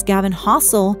contacts Gavin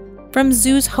Hossel from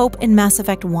Zoo's Hope in Mass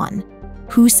Effect 1,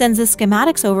 who sends the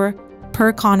schematics over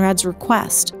per Conrad's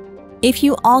request. If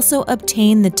you also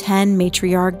obtain the 10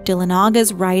 Matriarch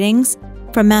Dillinaga's writings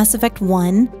from Mass Effect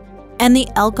 1 and the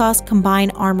Elkos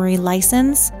Combined Armory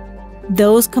license,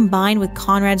 those combined with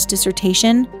Conrad's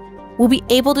dissertation will be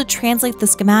able to translate the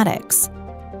schematics.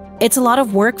 It's a lot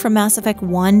of work from Mass Effect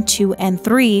 1, 2, and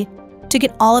 3 to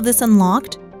get all of this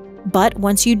unlocked, but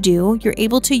once you do, you're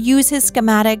able to use his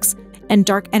schematics and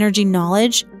dark energy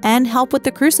knowledge and help with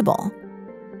the Crucible.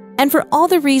 And for all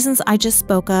the reasons I just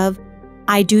spoke of,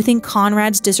 I do think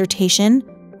Conrad's dissertation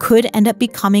could end up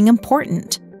becoming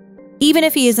important, even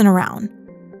if he isn't around.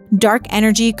 Dark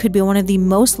energy could be one of the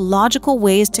most logical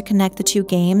ways to connect the two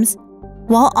games,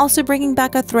 while also bringing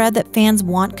back a thread that fans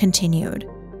want continued.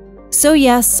 So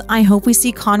yes, I hope we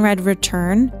see Conrad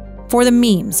return for the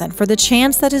memes and for the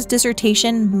chance that his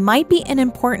dissertation might be an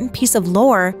important piece of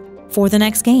lore for the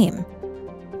next game.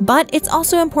 But it's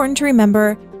also important to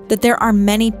remember that there are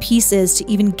many pieces to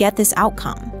even get this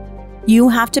outcome. You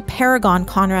have to Paragon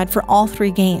Conrad for all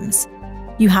 3 games.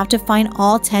 You have to find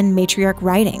all 10 Matriarch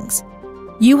writings.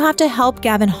 You have to help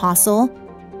Gavin Hossel,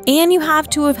 and you have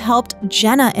to have helped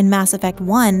Jenna in Mass Effect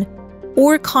 1,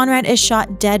 or Conrad is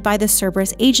shot dead by the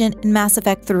Cerberus agent in Mass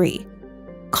Effect 3.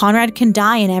 Conrad can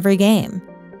die in every game.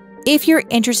 If you're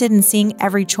interested in seeing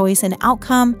every choice and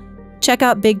outcome, check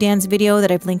out Big Dan's video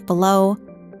that I've linked below.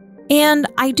 And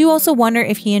I do also wonder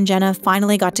if he and Jenna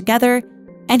finally got together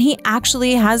and he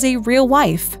actually has a real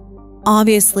wife.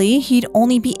 Obviously, he'd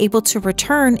only be able to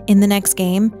return in the next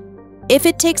game if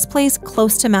it takes place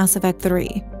close to Mass Effect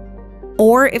 3,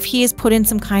 or if he is put in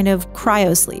some kind of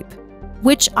cryosleep,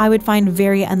 which I would find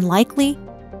very unlikely,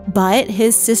 but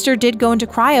his sister did go into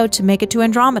cryo to make it to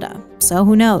Andromeda, so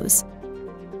who knows.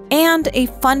 And a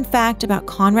fun fact about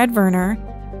Conrad Werner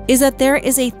is that there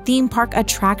is a theme park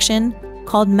attraction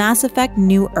called Mass Effect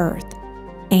New Earth,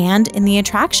 and in the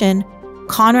attraction,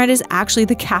 Conrad is actually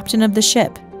the captain of the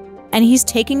ship, and he's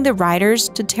taking the riders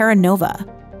to Terra Nova.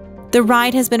 The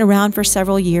ride has been around for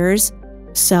several years,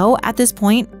 so at this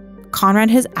point, Conrad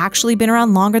has actually been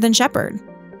around longer than Shepard.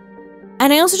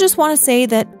 And I also just want to say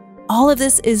that all of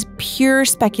this is pure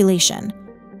speculation,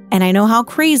 and I know how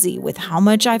crazy with how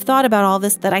much I've thought about all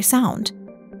this that I sound.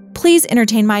 Please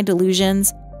entertain my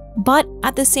delusions, but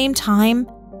at the same time,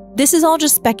 this is all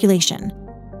just speculation.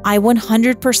 I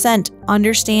 100%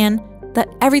 understand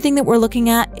that everything that we're looking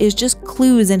at is just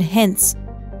clues and hints,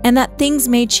 and that things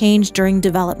may change during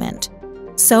development.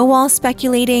 So while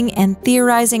speculating and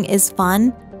theorizing is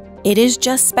fun, it is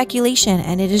just speculation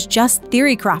and it is just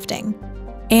theory crafting.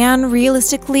 And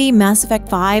realistically, Mass Effect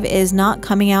 5 is not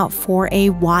coming out for a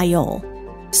while.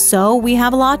 So we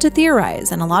have a lot to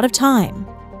theorize and a lot of time.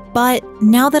 But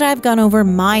now that I've gone over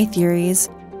my theories,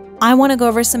 I want to go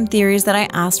over some theories that I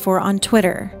asked for on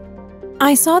Twitter.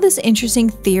 I saw this interesting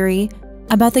theory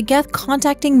about the geth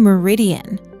contacting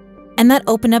Meridian, and that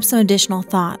opened up some additional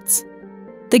thoughts.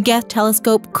 The Geth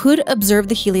telescope could observe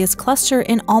the Helios cluster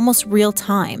in almost real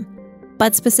time,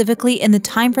 but specifically in the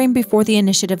time frame before the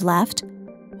initiative left,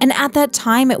 and at that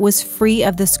time it was free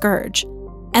of the scourge,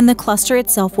 and the cluster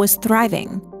itself was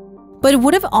thriving. But it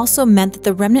would have also meant that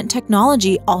the remnant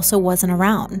technology also wasn't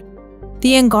around.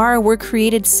 The Angara were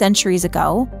created centuries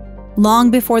ago,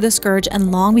 long before the scourge and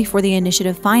long before the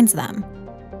initiative finds them.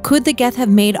 Could the Geth have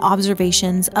made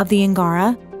observations of the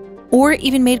Angara, or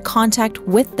even made contact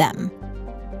with them?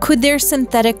 Could their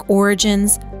synthetic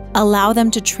origins allow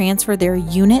them to transfer their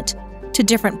unit to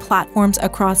different platforms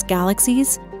across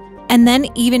galaxies, and then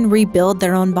even rebuild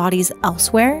their own bodies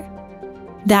elsewhere?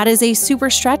 That is a super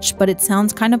stretch, but it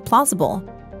sounds kind of plausible.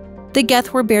 The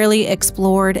Geth were barely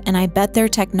explored, and I bet their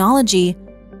technology,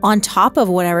 on top of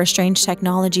whatever strange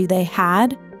technology they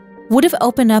had, would have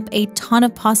opened up a ton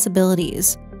of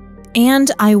possibilities.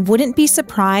 And I wouldn't be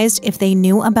surprised if they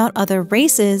knew about other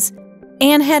races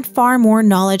and had far more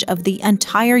knowledge of the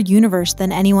entire universe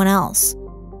than anyone else.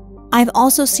 I've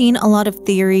also seen a lot of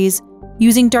theories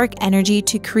using dark energy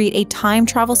to create a time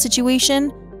travel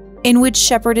situation in which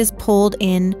Shepard is pulled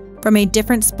in from a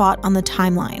different spot on the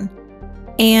timeline.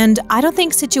 And I don't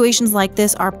think situations like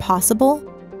this are possible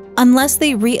unless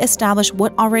they re-establish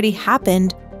what already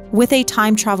happened with a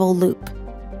time travel loop,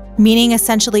 meaning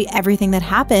essentially everything that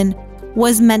happened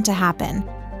was meant to happen,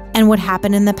 and what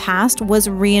happened in the past was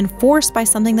reinforced by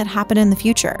something that happened in the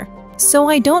future. So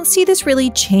I don't see this really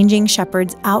changing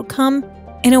Shepard's outcome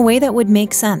in a way that would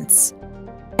make sense.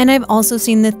 And I've also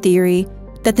seen the theory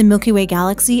that the Milky Way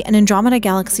galaxy and Andromeda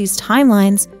galaxy's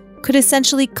timelines could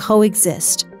essentially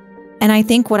coexist. And I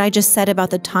think what I just said about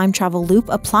the time travel loop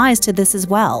applies to this as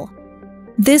well.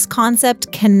 This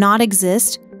concept cannot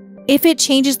exist if it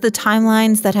changes the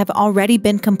timelines that have already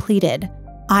been completed.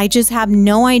 I just have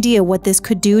no idea what this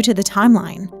could do to the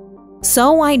timeline.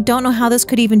 So I don't know how this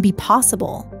could even be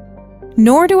possible.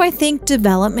 Nor do I think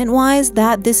development-wise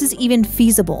that this is even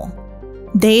feasible.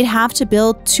 They'd have to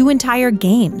build 2 entire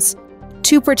games,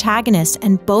 2 protagonists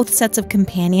and both sets of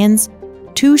companions,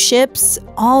 2 ships,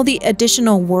 all the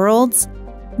additional worlds.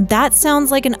 That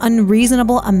sounds like an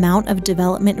unreasonable amount of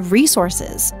development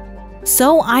resources.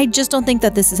 So I just don't think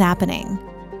that this is happening.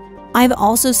 I've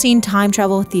also seen time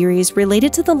travel theories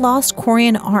related to the lost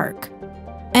Quarian Ark.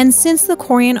 And since the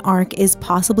Quarian Ark is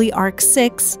possibly Ark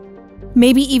 6,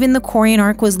 maybe even the Quarian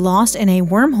Ark was lost in a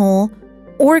wormhole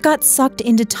or got sucked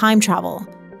into time travel,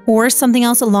 or something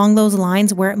else along those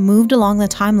lines where it moved along the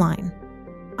timeline.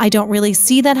 I don't really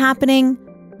see that happening,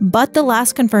 but the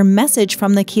last confirmed message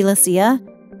from the Kilasia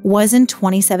was in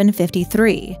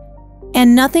 2753,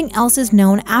 and nothing else is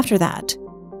known after that.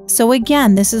 So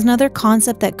again, this is another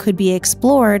concept that could be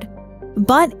explored,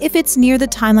 but if it's near the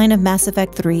timeline of Mass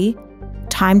Effect 3,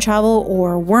 time travel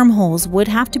or wormholes would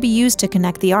have to be used to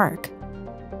connect the Ark.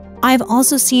 I've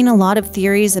also seen a lot of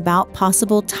theories about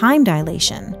possible time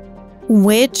dilation,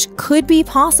 which could be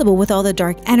possible with all the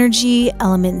dark energy,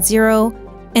 element 0,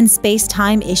 and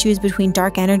space-time issues between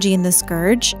dark energy and the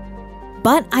Scourge.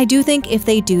 But I do think if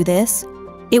they do this,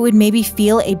 it would maybe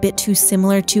feel a bit too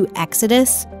similar to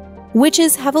Exodus, which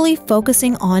is heavily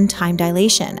focusing on time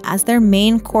dilation as their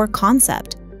main core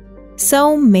concept.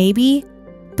 So maybe,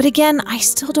 but again, I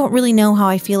still don't really know how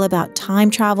I feel about time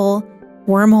travel,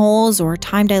 wormholes, or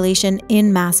time dilation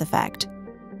in Mass Effect.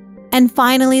 And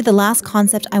finally, the last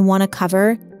concept I want to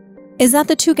cover is that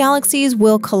the 2 galaxies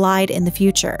will collide in the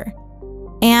future.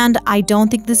 And I don't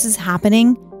think this is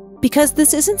happening because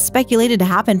this isn't speculated to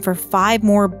happen for 5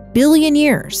 more billion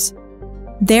years.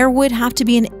 There would have to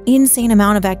be an insane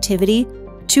amount of activity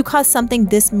to cause something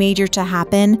this major to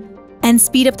happen and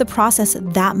speed up the process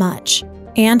that much.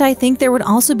 And I think there would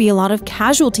also be a lot of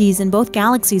casualties in both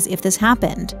galaxies if this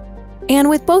happened. And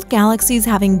with both galaxies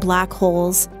having black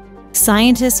holes,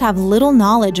 scientists have little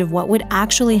knowledge of what would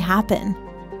actually happen.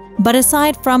 But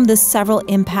aside from the several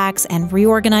impacts and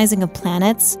reorganizing of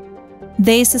planets,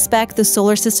 they suspect the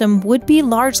solar system would be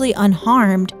largely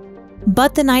unharmed,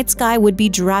 but the night sky would be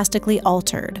drastically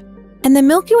altered. And the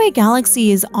Milky Way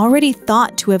galaxy is already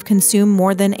thought to have consumed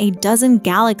more than a dozen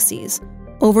galaxies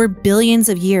over billions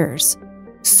of years.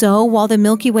 So while the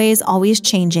Milky Way is always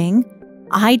changing,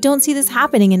 I don't see this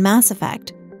happening in Mass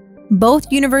Effect.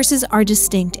 Both universes are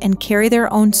distinct and carry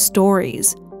their own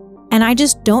stories, and I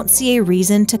just don't see a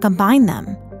reason to combine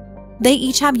them. They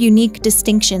each have unique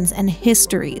distinctions and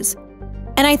histories,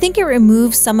 and I think it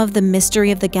removes some of the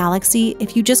mystery of the galaxy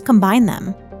if you just combine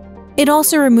them. It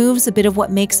also removes a bit of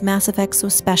what makes Mass Effect so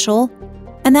special,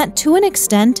 and that to an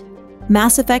extent,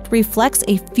 Mass Effect reflects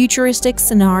a futuristic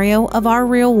scenario of our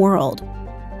real world.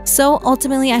 So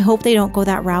ultimately, I hope they don't go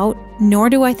that route, nor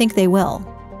do I think they will.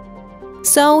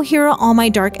 So here are all my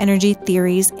dark energy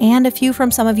theories and a few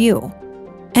from some of you.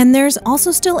 And there's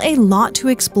also still a lot to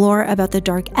explore about the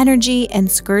dark energy and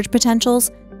scourge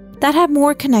potentials that have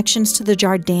more connections to the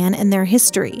Jardan and their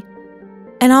history.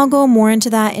 And I'll go more into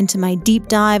that into my deep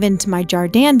dive into my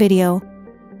Jardan video.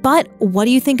 But what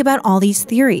do you think about all these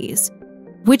theories?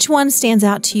 Which one stands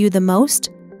out to you the most?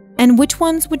 And which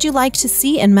ones would you like to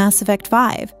see in Mass Effect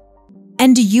 5?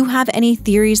 And do you have any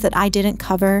theories that I didn't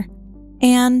cover?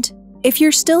 And if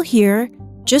you're still here,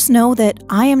 just know that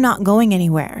I am not going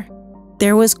anywhere.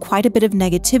 There was quite a bit of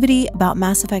negativity about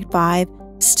Mass Effect 5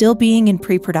 still being in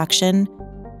pre-production,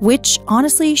 which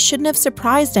honestly shouldn't have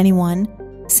surprised anyone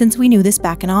since we knew this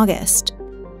back in August.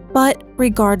 But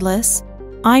regardless,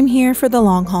 I'm here for the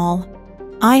long haul.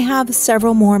 I have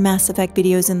several more Mass Effect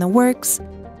videos in the works,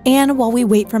 and while we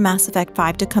wait for Mass Effect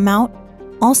 5 to come out,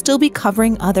 I'll still be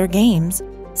covering other games,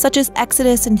 such as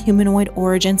Exodus and Humanoid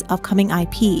Origins' upcoming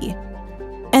IP.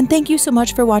 And thank you so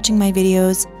much for watching my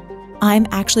videos. I'm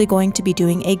actually going to be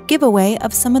doing a giveaway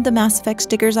of some of the Mass Effect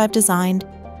stickers I've designed.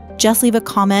 Just leave a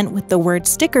comment with the word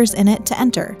stickers in it to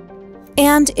enter.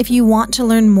 And if you want to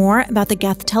learn more about the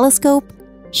Geth telescope,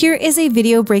 here is a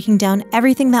video breaking down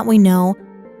everything that we know,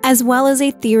 as well as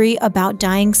a theory about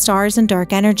dying stars and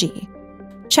dark energy.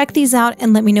 Check these out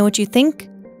and let me know what you think.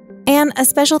 And a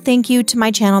special thank you to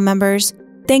my channel members.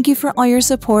 Thank you for all your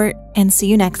support, and see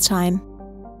you next time.